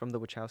them, from the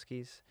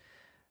Wachowskis.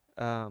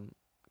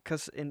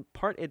 Because in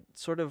part it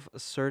sort of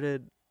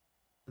asserted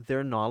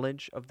their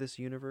knowledge of this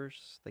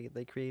universe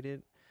they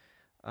created.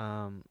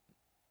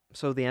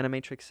 So the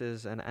Animatrix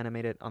is an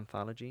animated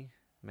anthology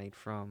made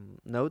from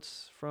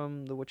notes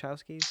from the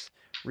Wachowskis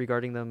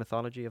regarding the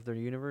mythology of their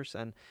universe,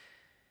 and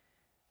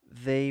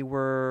they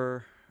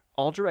were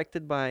all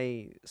directed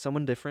by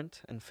someone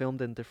different and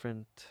filmed in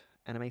different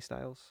anime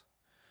styles.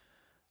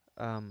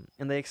 And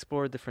they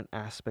explore different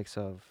aspects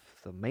of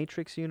the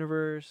Matrix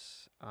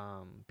universe,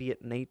 be it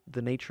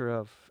the nature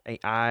of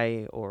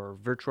AI or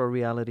virtual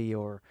reality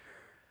or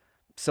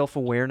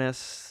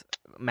self-awareness,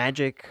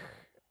 magic,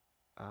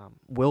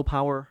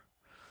 willpower.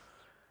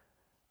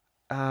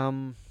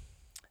 And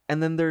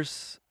then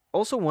there's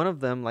also one of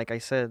them, like I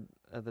said,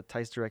 that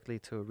ties directly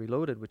to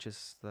Reloaded, which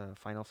is the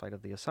final fight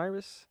of the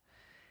Osiris.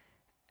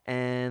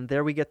 And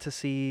there we get to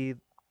see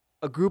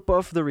a group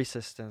of the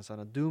Resistance on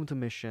a doomed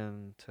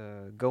mission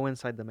to go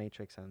inside the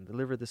Matrix and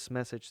deliver this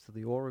message to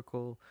the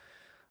Oracle.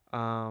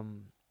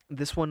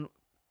 This one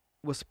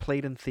was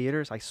played in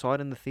theaters. I saw it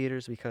in the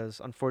theaters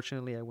because,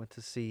 unfortunately, I went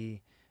to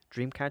see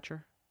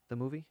Dreamcatcher, the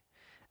movie,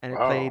 and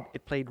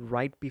it played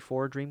right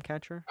before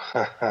Dreamcatcher.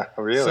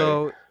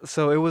 Really?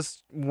 So it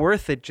was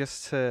worth it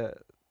just to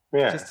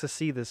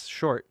see this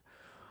short.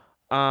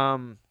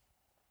 And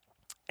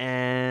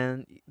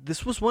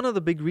this was one of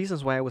the big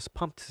reasons why I was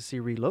pumped to see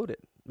Reloaded,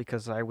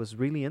 because I was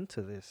really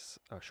into this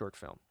short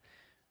film.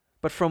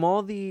 But from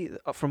all the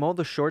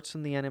shorts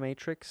in the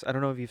Animatrix, I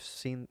don't know if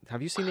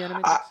have you seen the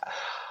Animatrix?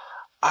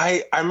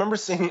 I remember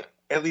seeing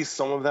at least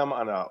some of them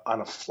on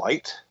a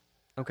flight.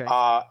 Okay.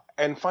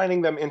 And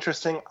finding them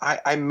interesting.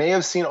 I may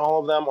have seen all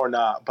of them or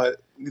not,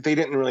 but they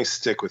didn't really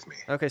stick with me.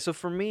 Okay, so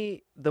for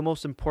me, the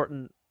most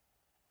important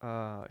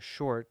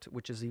short,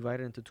 which is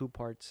divided into two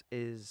parts,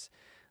 is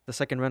The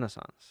Second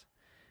Renaissance.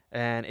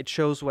 And it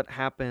shows what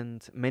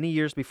happened many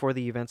years before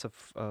the events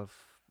of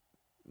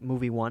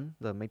movie one,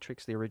 The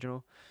Matrix, the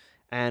original,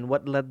 and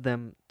what led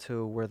them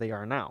to where they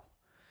are now.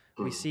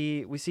 We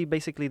see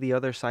basically the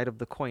other side of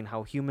the coin,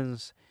 how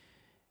humans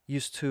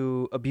used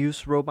to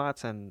abuse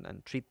robots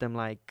and treat them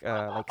like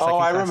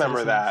I remember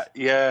citizens. That.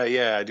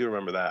 Yeah, I do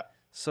remember that.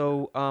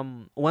 So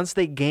once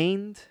they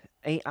gained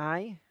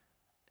AI,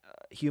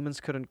 humans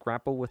couldn't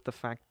grapple with the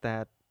fact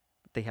that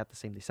they had the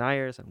same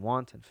desires and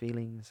wants and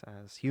feelings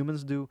as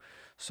humans do.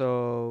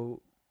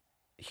 So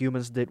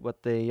humans did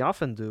what they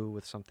often do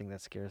with something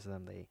that scares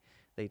them.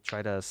 They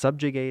try to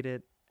subjugate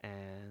it,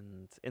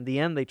 and in the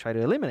end, they try to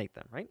eliminate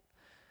them, right?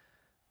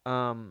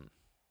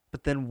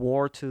 But then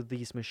war to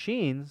these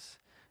machines,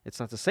 it's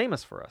not the same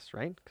as for us,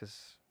 right?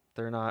 Because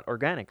they're not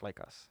organic like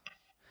us.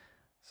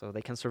 So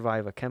they can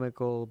survive a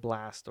chemical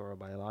blast or a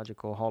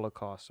biological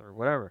holocaust or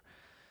whatever.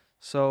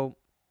 So,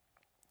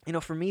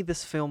 for me,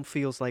 this film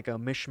feels like a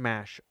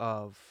mishmash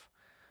of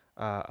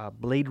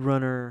Blade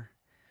Runner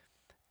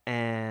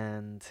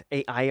and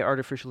AI,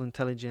 artificial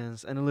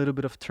intelligence, and a little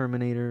bit of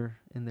Terminator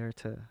in there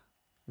to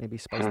maybe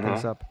spice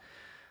things up.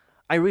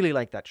 I really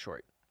like that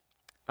short.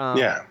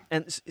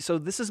 And so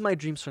this is my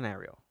dream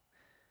scenario.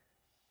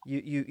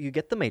 You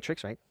get The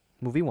Matrix, right?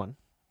 Movie one.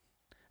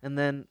 And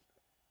then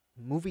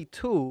movie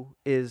two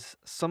is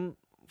some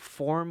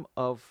form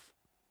of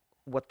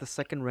what the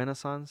Second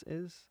Renaissance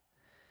is.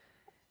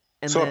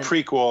 And so then, a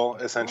prequel,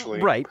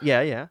 essentially. Right,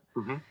 yeah.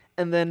 Mm-hmm.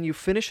 And then you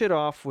finish it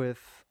off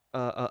with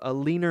a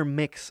leaner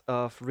mix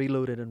of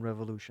Reloaded and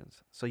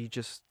Revolutions. So you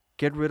just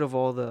get rid of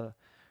all the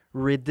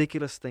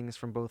ridiculous things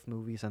from both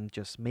movies and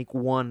just make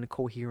one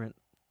coherent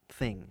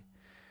thing.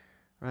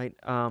 Right?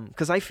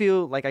 Because I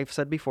feel, like I've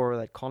said before,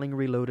 that calling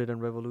Reloaded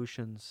and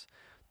Revolutions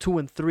 2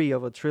 and 3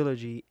 of a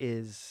trilogy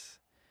is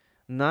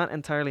not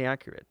entirely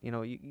accurate.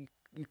 You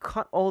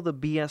cut all the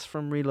BS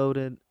from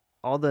Reloaded,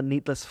 all the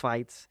needless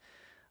fights,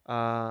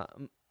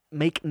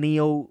 make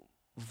Neo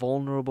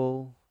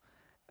vulnerable,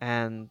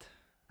 and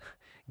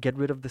get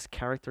rid of this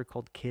character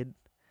called Kid,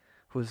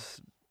 who's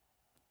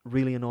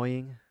really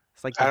annoying.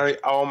 It's like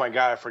oh my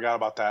god, I forgot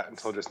about that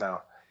until just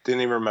now.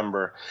 Didn't even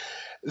remember.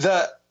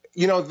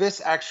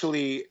 This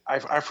actually,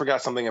 I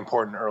forgot something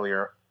important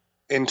earlier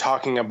in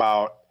talking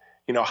about,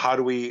 how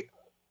do we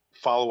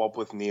follow up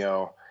with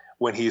Neo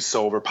when he's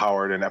so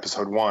overpowered in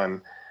episode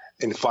 1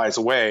 and flies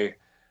away.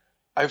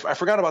 I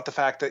forgot about the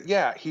fact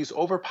that, he's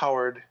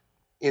overpowered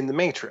in the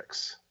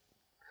Matrix.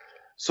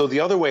 So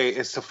the other way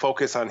is to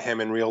focus on him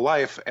in real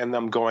life and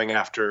them going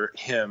after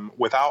him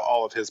without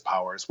all of his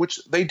powers, which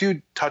they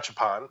do touch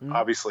upon,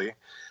 obviously.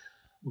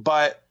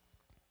 But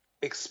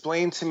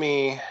explain to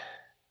me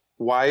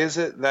why is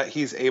it that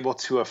he's able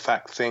to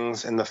affect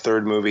things in the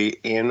third movie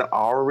in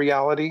our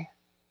reality?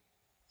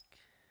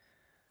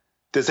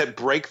 Does it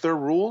break their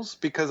rules?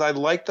 Because I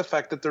like the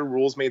fact that their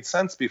rules made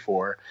sense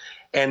before.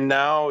 And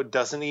now,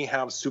 doesn't he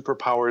have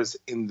superpowers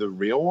in the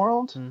real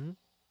world? Mm-hmm.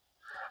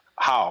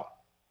 How?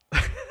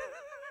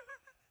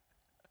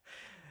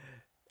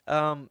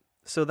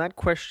 So that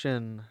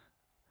question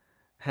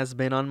has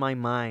been on my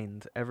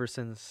mind ever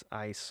since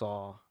I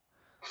saw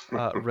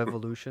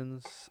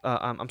Revolutions.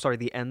 I'm sorry,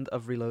 the end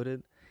of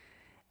Reloaded,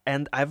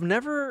 and I've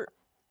never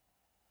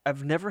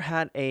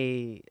had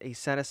a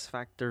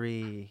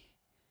satisfactory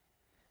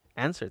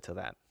answer to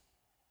that.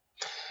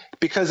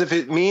 Because if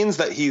it means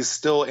that he's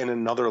still in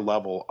another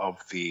level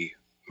of the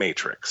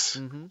Matrix,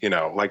 Mm-hmm. you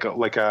know,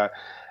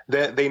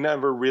 they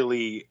never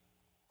really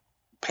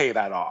pay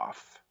that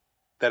off.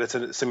 That it's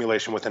a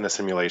simulation within a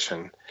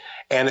simulation.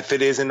 And if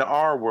it is in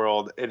our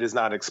world, it is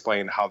not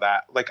explained how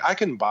that, like, I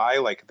can buy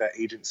like that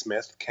Agent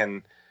Smith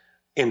can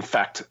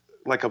infect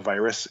like a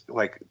virus,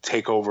 like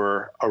take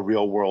over a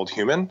real world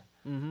human.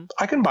 Mm-hmm.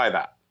 I can buy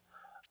that.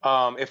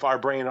 If our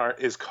brain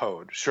is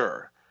code,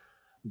 sure.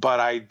 But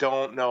I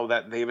don't know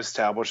that they've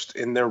established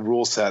in their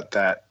rule set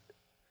that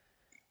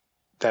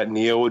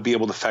Neo would be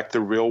able to affect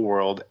the real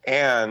world.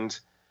 And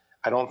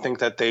I don't think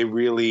that they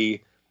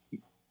really,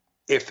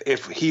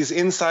 if he's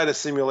inside a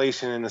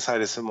simulation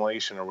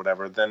or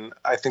whatever, then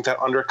I think that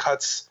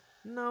undercuts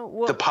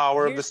the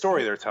power of the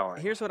story they're telling.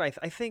 Here's what I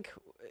think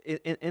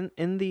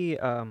in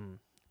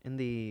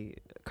the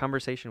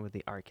conversation with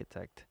the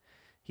architect,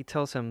 he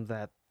tells him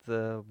that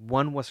the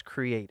one was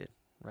created,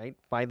 right,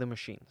 by the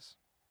machines,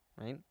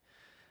 right,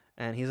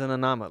 and he's an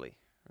anomaly,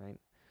 right.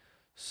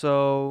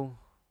 So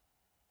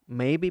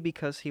maybe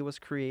because he was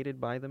created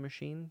by the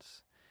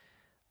machines,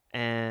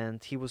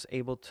 and he was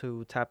able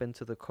to tap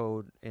into the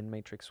code in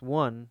Matrix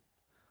 1,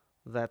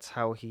 that's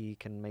how he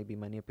can maybe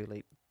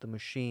manipulate the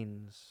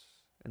machines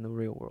in the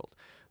real world.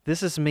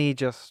 This is me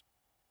just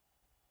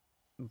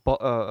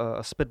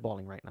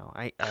spitballing right now.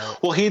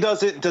 Well, he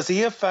doesn't. Does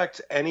he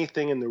affect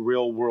anything in the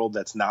real world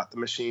that's not the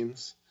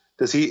machines?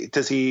 Does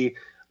he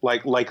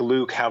like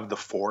Luke have the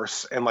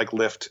Force and like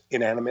lift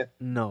inanimate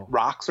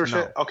rocks or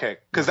shit? Okay,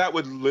 because that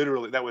would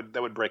literally that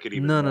would break it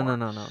even more.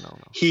 No.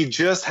 He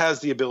just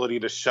has the ability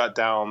to shut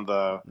down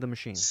the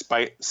machine,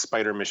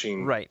 spider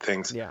machine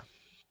things. Yeah.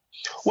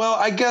 Well,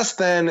 I guess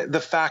then the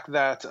fact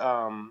that,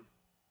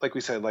 like we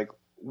said, like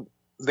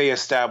they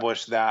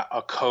established that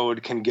a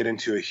code can get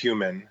into a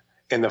human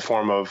in the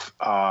form of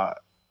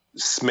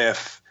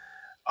Smith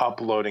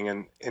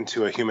uploading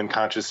into a human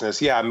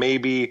consciousness. Yeah,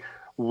 maybe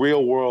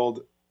real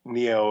world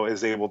Neo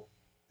is able.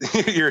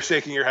 You're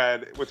shaking your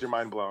head with your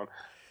mind blown.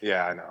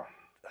 Yeah, I know.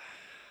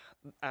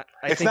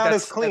 It's not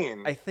as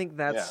clean. I think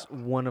that's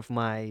one of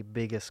my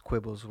biggest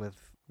quibbles with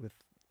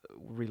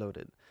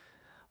Reloaded.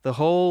 The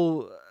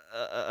whole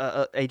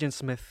Agent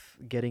Smith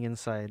getting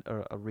inside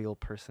a real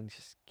person.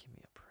 Just give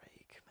me a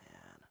break,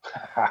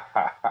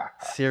 man.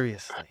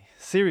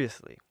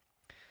 Seriously.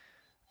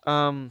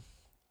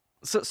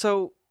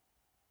 So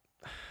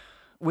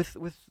with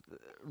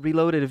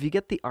Reloaded, if you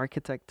get the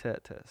architect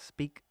to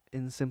speak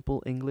in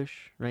simple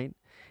English, right,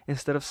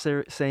 instead of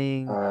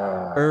saying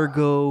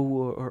ergo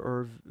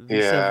or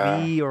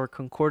vis-a-vis or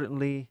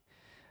concordantly,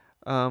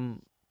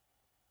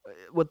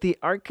 what the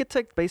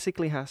architect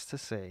basically has to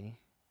say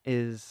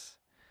is,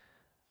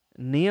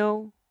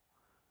 Neo,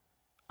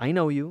 I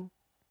know you.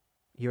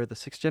 You're the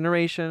 6th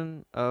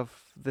generation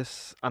of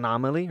this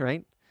anomaly,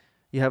 right?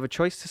 You have a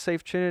choice to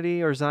save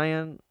Trinity or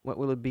Zion. What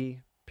will it be?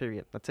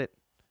 Period. That's it.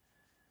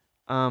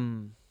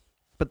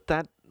 But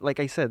that, like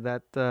I said,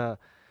 that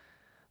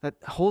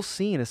whole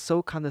scene is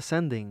so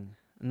condescending,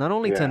 not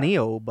only to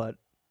Neo, but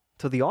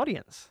to the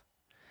audience.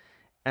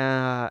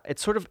 It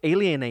sort of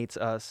alienates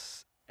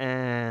us,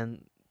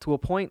 and to a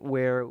point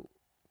where,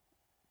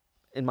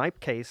 in my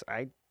case,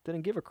 I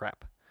didn't give a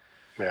crap.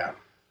 Yeah.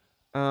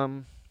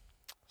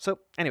 So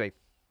anyway,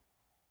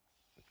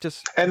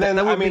 just and then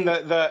I mean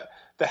the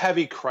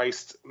heavy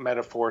Christ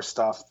metaphor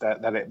stuff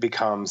that it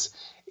becomes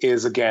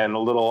is again a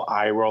little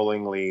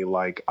eye-rollingly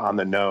like on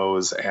the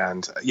nose,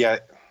 and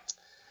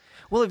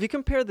Well, if you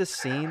compare this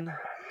scene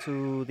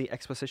to the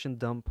exposition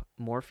dump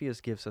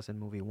Morpheus gives us in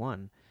movie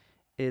 1,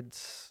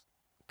 it's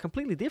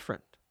completely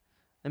different.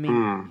 I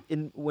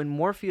mean, when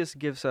Morpheus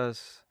gives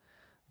us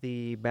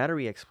the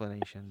battery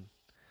explanation,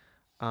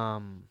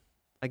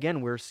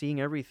 again, we're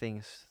seeing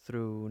everything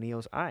through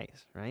Neo's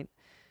eyes, right?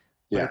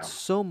 But it's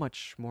so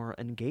much more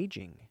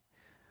engaging.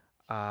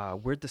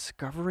 We're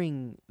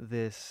discovering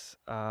this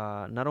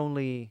not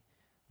only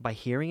by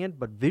hearing it,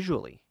 but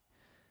visually.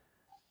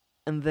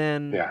 And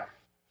then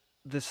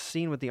this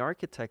scene with the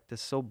architect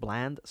is so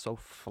bland, so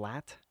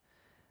flat,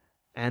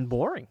 and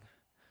boring.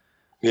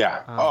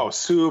 Yeah.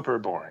 Super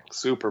boring.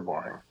 Super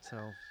boring. So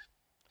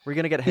we're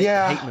gonna get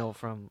hate mail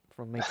from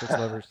Matrix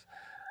lovers.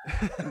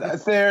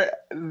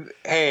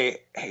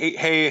 Hey,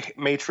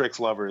 Matrix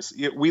lovers.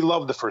 We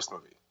love the first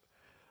movie,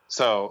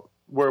 so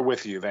we're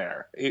with you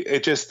there.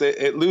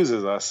 It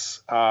loses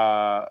us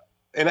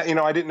and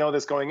I didn't know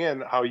this going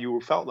in how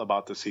you felt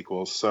about the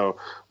sequels. So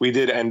we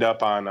did end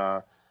up on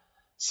a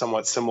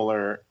somewhat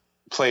similar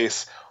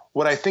place.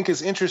 What I think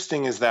is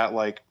interesting is that,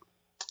 like,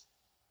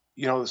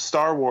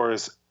 Star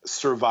Wars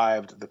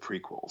survived the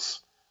prequels.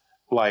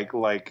 Like,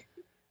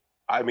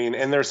 I mean,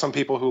 and there's some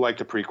people who like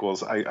the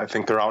prequels. I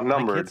think they're My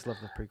outnumbered. kids love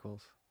the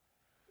prequels.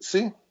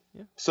 See?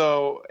 Yeah.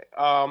 So,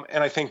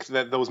 and I think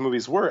that those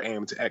movies were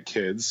aimed at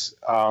kids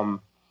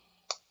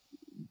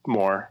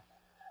more.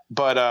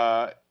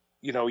 But,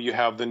 you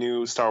have the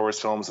new Star Wars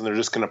films, and they're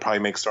just going to probably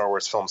make Star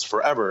Wars films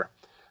forever.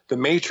 The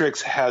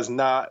Matrix has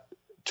not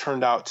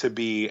turned out to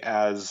be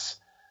as,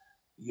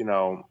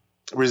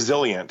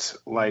 resilient.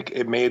 Like,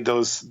 it made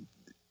those,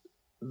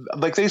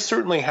 like, they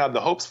certainly had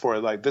the hopes for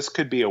it. Like, this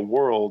could be a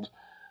world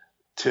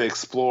to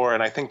explore.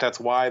 And I think that's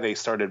why they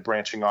started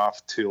branching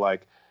off to,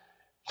 like,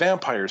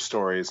 vampire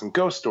stories and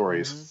ghost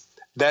stories.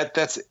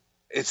 Mm-hmm.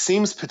 It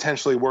seems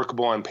potentially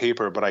workable on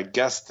paper, but I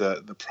guess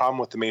the problem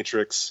with the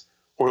Matrix,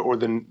 or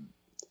the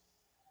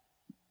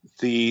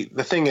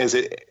thing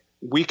is,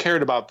 we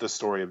cared about the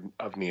story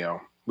of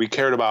Neo. We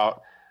cared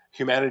about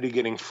humanity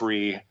getting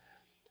free.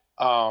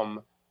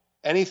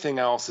 Anything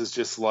else is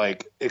just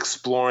like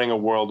exploring a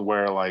world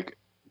where, like,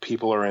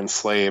 people are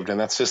enslaved, and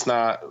that's just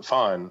not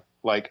fun.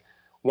 Like,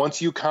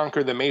 once you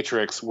conquer the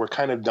Matrix, we're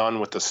kind of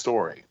done with the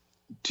story.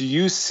 Do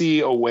you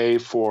see a way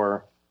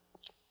for,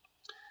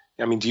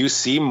 do you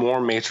see more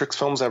Matrix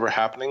films ever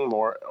happening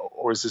more,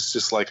 or is this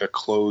just like a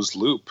closed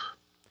loop?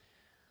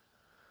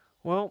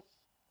 Well,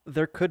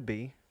 there could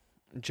be,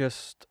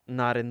 just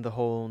not in the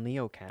whole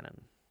Neo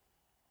canon.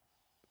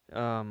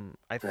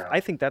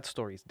 I think that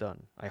story's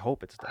done. I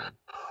hope it's done.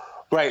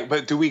 Right,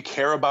 but do we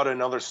care about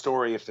another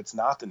story if it's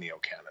not the Neo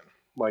canon?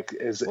 Like,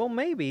 is it? Well,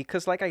 maybe,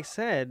 because like I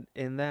said,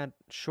 in that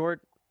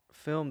short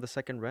film, The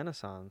Second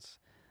Renaissance,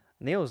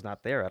 Neo's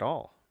not there at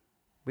all.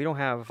 We don't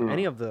have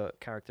any of the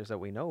characters that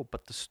we know,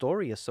 but the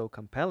story is so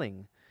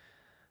compelling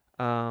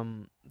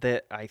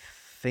that I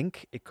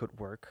think it could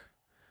work.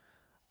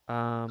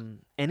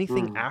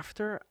 Anything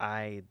after,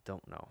 I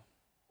don't know.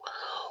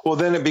 Well,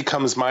 then it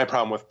becomes my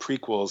problem with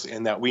prequels,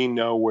 in that we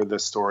know where the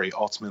story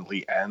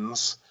ultimately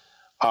ends.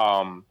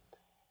 And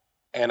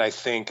I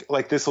think,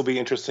 like, this will be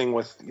interesting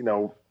with,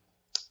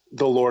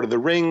 the Lord of the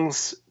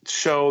Rings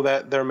show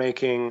that they're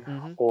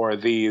making, or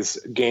these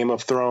Game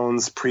of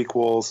Thrones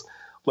prequels.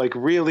 Like,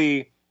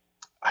 really,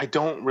 I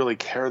don't really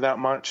care that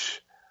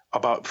much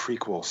about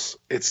prequels.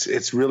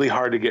 It's really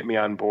hard to get me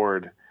on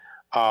board.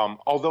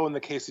 Although in the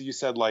case that you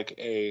said, like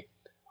a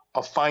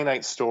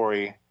finite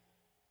story,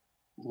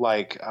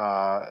 like,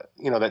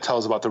 that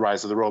tells about the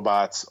rise of the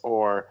robots,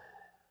 or,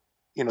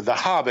 The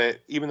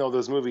Hobbit, even though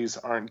those movies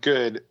aren't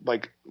good,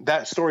 like,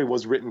 that story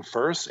was written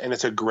first, and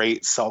it's a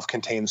great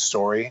self-contained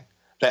story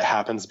that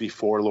happens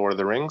before Lord of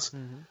the Rings.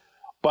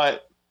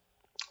 But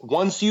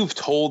once you've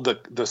told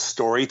the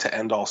story to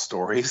end all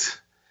stories,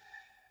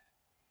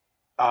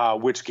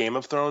 which Game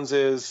of Thrones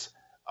is,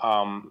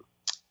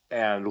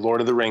 and Lord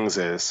of the Rings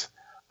is,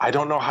 I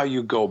don't know how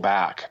you go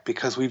back,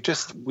 because we've.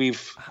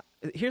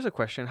 Here's a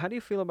question. How do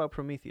you feel about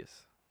Prometheus?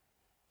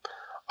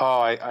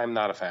 Oh, I'm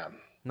not a fan.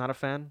 Not a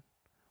fan?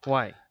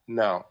 Why?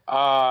 No.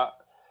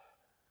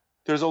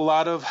 There's a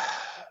lot of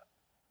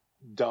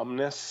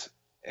dumbness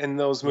in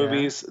those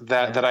movies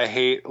that I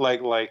hate.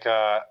 Like,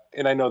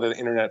 and I know that the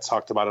internet's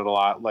talked about it a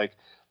lot. Like,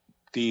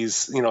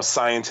 these,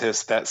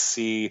 scientists that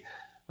see,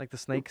 like the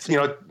snake scene,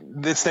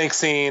 the snake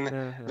scene,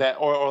 that,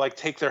 or like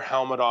take their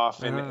helmet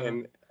off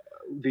in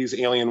these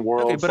alien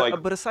worlds. Okay,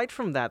 but aside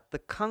from that, the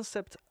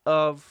concept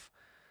of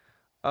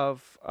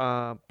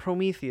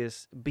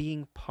Prometheus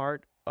being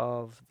part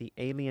of the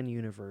alien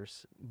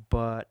universe,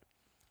 but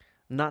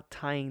not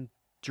tying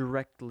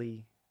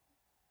directly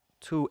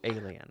to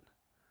Alien.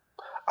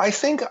 I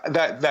think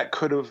that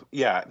could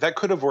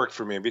have worked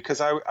for me, because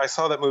I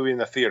saw that movie in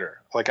the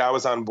theater. Like, I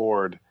was on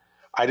board.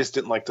 I just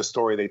didn't like the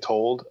story they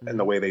told and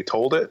the way they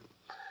told it.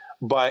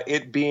 But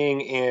it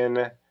being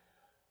in,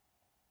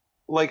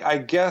 like, I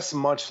guess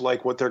much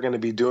like what they're going to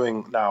be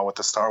doing now with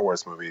the Star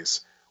Wars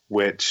movies,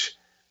 which,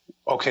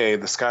 okay,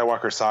 the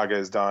Skywalker saga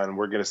is done.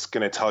 We're just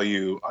going to tell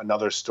you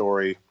another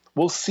story.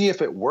 We'll see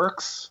if it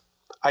works.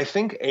 I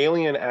think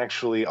Alien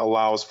actually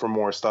allows for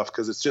more stuff,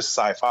 because it's just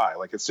sci-fi.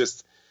 Like,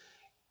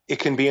 it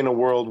can be in a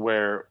world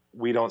where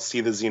we don't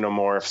see the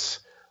xenomorphs,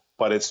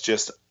 but it's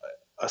just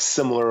a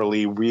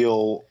similarly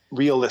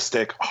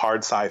realistic,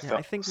 hard sci-fi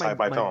I think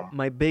film.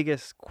 My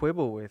biggest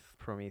quibble with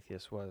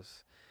Prometheus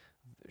was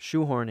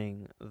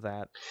shoehorning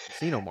that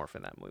xenomorph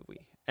in that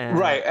movie. And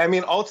right. I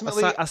mean,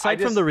 ultimately,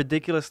 aside from the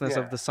ridiculousness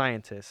of the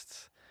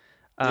scientists,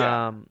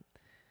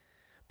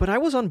 but I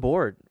was on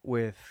board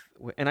with,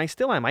 and I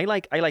still am. I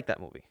like that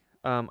movie.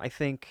 I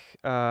think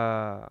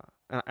I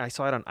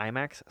saw it on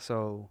IMAX,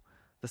 so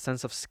the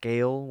sense of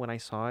scale when I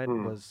saw it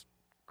was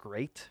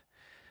great.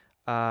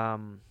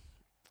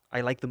 I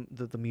like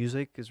the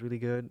music is really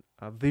good.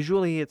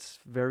 Visually, it's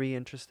very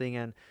interesting,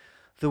 and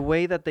the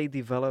way that they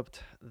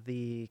developed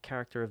the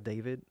character of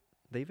David.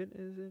 David,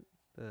 is it?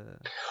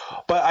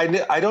 But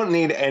I don't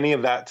need any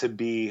of that to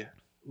be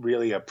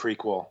really a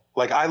prequel.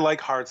 Like, I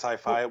like hard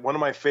sci-fi. One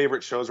of my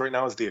favorite shows right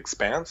now is The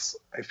Expanse.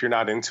 If you're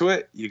not into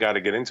it, you got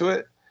to get into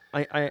it.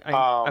 I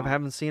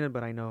haven't seen it,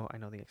 but I know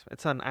the Expanse.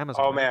 It's on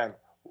Amazon. Oh right? man,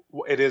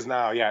 it is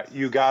now. Yeah,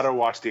 you got to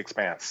watch The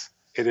Expanse.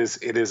 It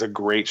is a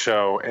great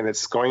show, and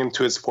it's going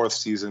into its 4th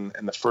season,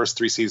 and the first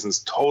 3 seasons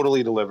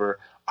totally deliver.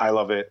 I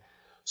love it.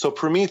 So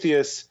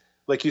Prometheus,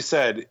 like you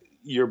said,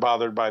 you're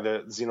bothered by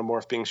the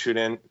xenomorph being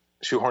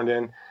shoehorned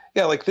in.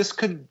 Yeah, like this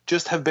could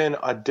just have been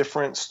a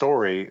different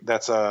story.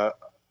 That's a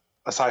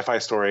sci-fi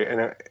story, and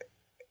it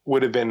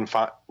would have been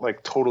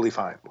like totally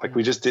fine. Like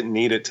we just didn't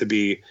need it to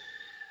be.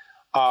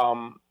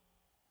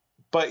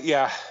 But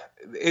yeah,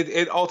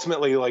 it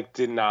ultimately like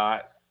did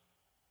not.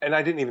 And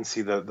I didn't even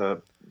see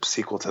the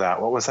sequel to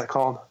that. What was that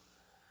called?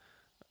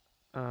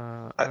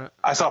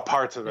 I saw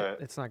parts of it.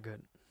 It's not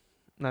good.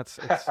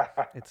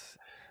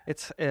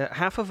 It's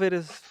half of it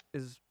is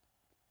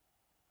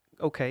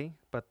okay,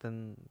 but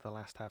then the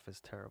last half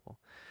is terrible.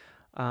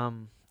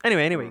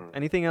 Anyway,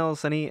 anything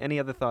else? Any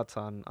other thoughts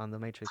on the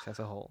Matrix as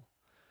a whole?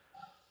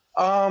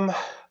 Let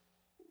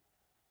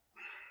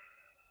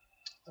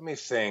me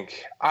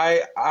think.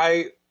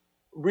 I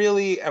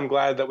really am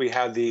glad that we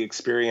had the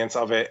experience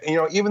of it. You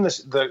know, even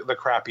the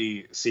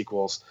crappy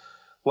sequels,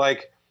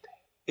 like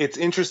it's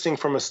interesting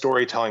from a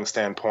storytelling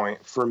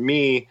standpoint. For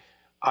me,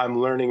 I'm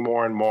learning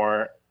more and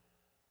more.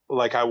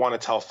 Like I want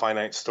to tell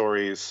finite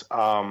stories.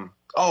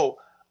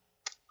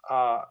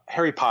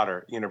 Harry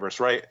Potter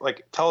universe, right?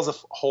 Like tells a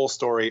whole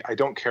story. I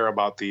don't care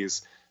about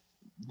these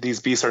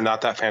beasts are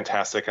not that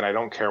fantastic, and I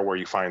don't care where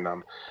you find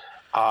them.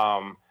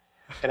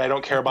 And I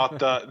don't care about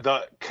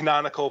the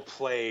canonical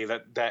play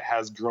that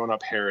has grown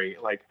up Harry.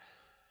 Like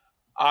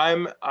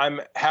I'm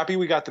happy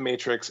we got The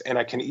Matrix, and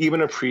I can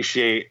even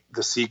appreciate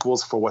the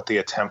sequels for what they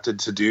attempted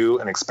to do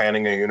in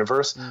expanding a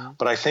universe. Mm-hmm.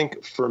 But I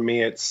think for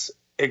me, it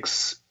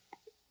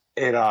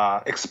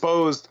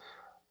exposed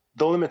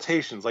the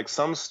limitations. Like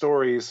some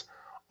stories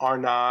are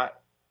not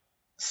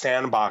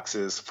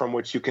sandboxes from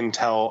which you can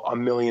tell a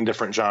million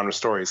different genre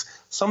stories.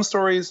 Some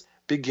stories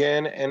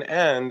begin and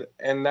end,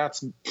 and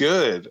that's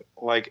good.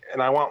 Like,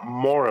 and I want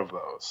more of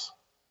those.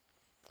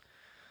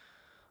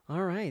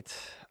 All right.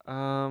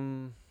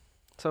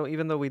 So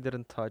even though we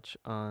didn't touch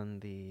on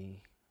the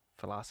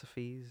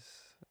philosophies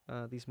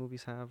these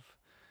movies have,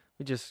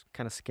 we just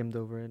kind of skimmed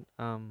over it.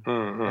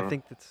 I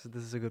think this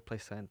is a good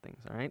place to end things.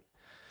 All right.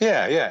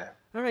 Yeah.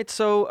 All right.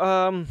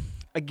 So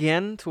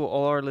again, to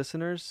all our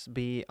listeners,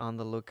 be on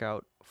the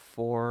lookout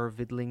for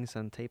Vidlings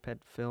and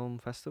Tapehead Film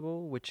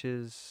Festival, which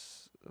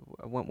is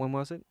when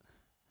was it?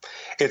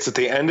 It's at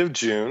the end of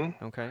June.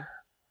 Okay.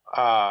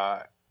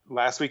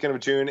 Last weekend of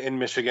June in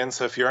Michigan.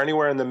 So if you're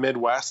anywhere in the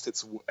Midwest,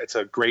 it's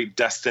a great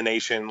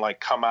destination.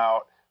 Like come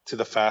out to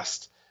the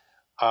fest.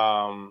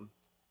 And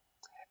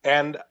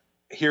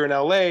here in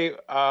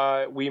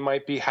LA, we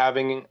might be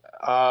having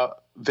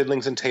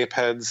Vidlings and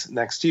Tapeheads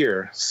next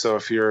year. So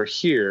if you're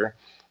here,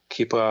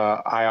 keep an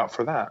eye out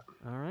for that.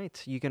 All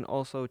right. You can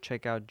also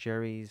check out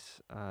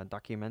Jerry's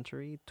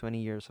documentary, 20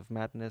 Years of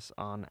Madness,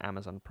 on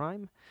Amazon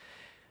Prime.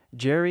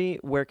 Jerry,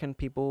 where can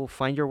people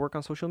find your work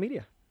on social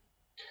media?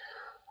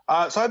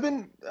 So I've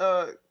been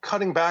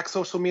cutting back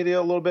social media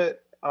a little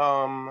bit.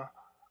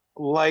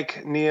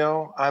 Like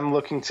Neo, I'm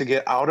looking to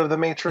get out of the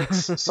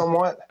Matrix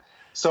somewhat.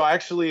 So I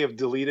actually have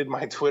deleted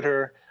my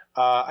Twitter.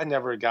 I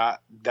never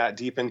got that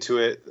deep into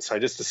it. So I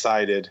just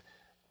decided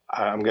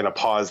I'm going to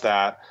pause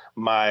that.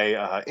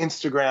 My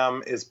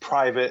Instagram is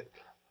private.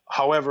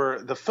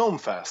 However, the Film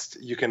Fest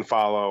you can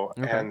follow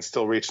and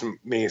still reach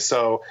me.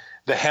 So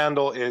the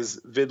handle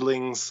is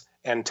Vidlings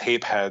and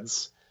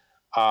Tapeheads,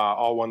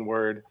 all one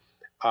word.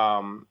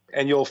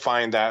 And you'll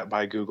find that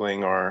by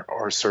Googling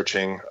or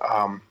searching.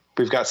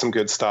 We've got some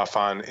good stuff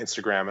on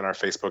Instagram and our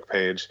Facebook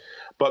page.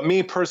 But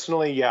me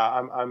personally, yeah,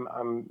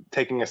 I'm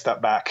taking a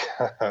step back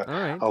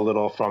a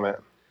little from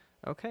it.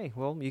 Okay,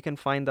 well, you can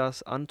find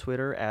us on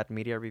Twitter at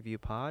Media Review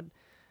Pod.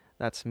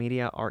 That's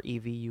Media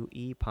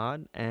REVUE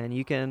Pod. And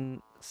you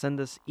can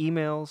send us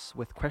emails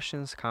with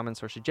questions,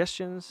 comments, or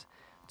suggestions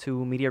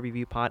to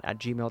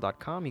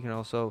mediareviewpod@gmail.com. You can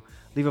also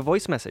leave a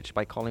voice message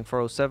by calling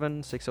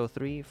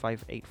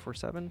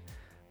 407-603-5847.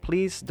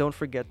 Please don't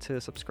forget to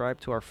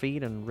subscribe to our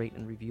feed and rate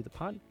and review the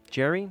pod.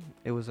 Jerry,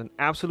 it was an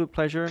absolute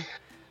pleasure.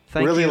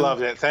 Thank you. Really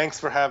loved it. Thanks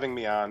for having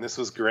me on. This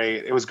was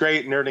great. It was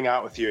great nerding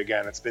out with you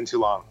again. It's been too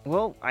long.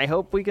 Well, I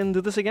hope we can do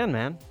this again,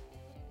 man.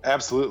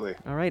 Absolutely.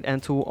 All right.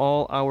 And to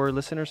all our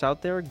listeners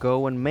out there,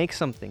 go and make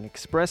something.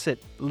 Express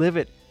it. Live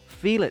it.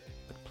 Feel it.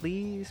 But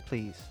please,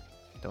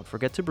 don't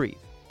forget to breathe.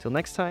 Till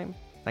next time,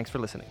 thanks for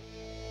listening.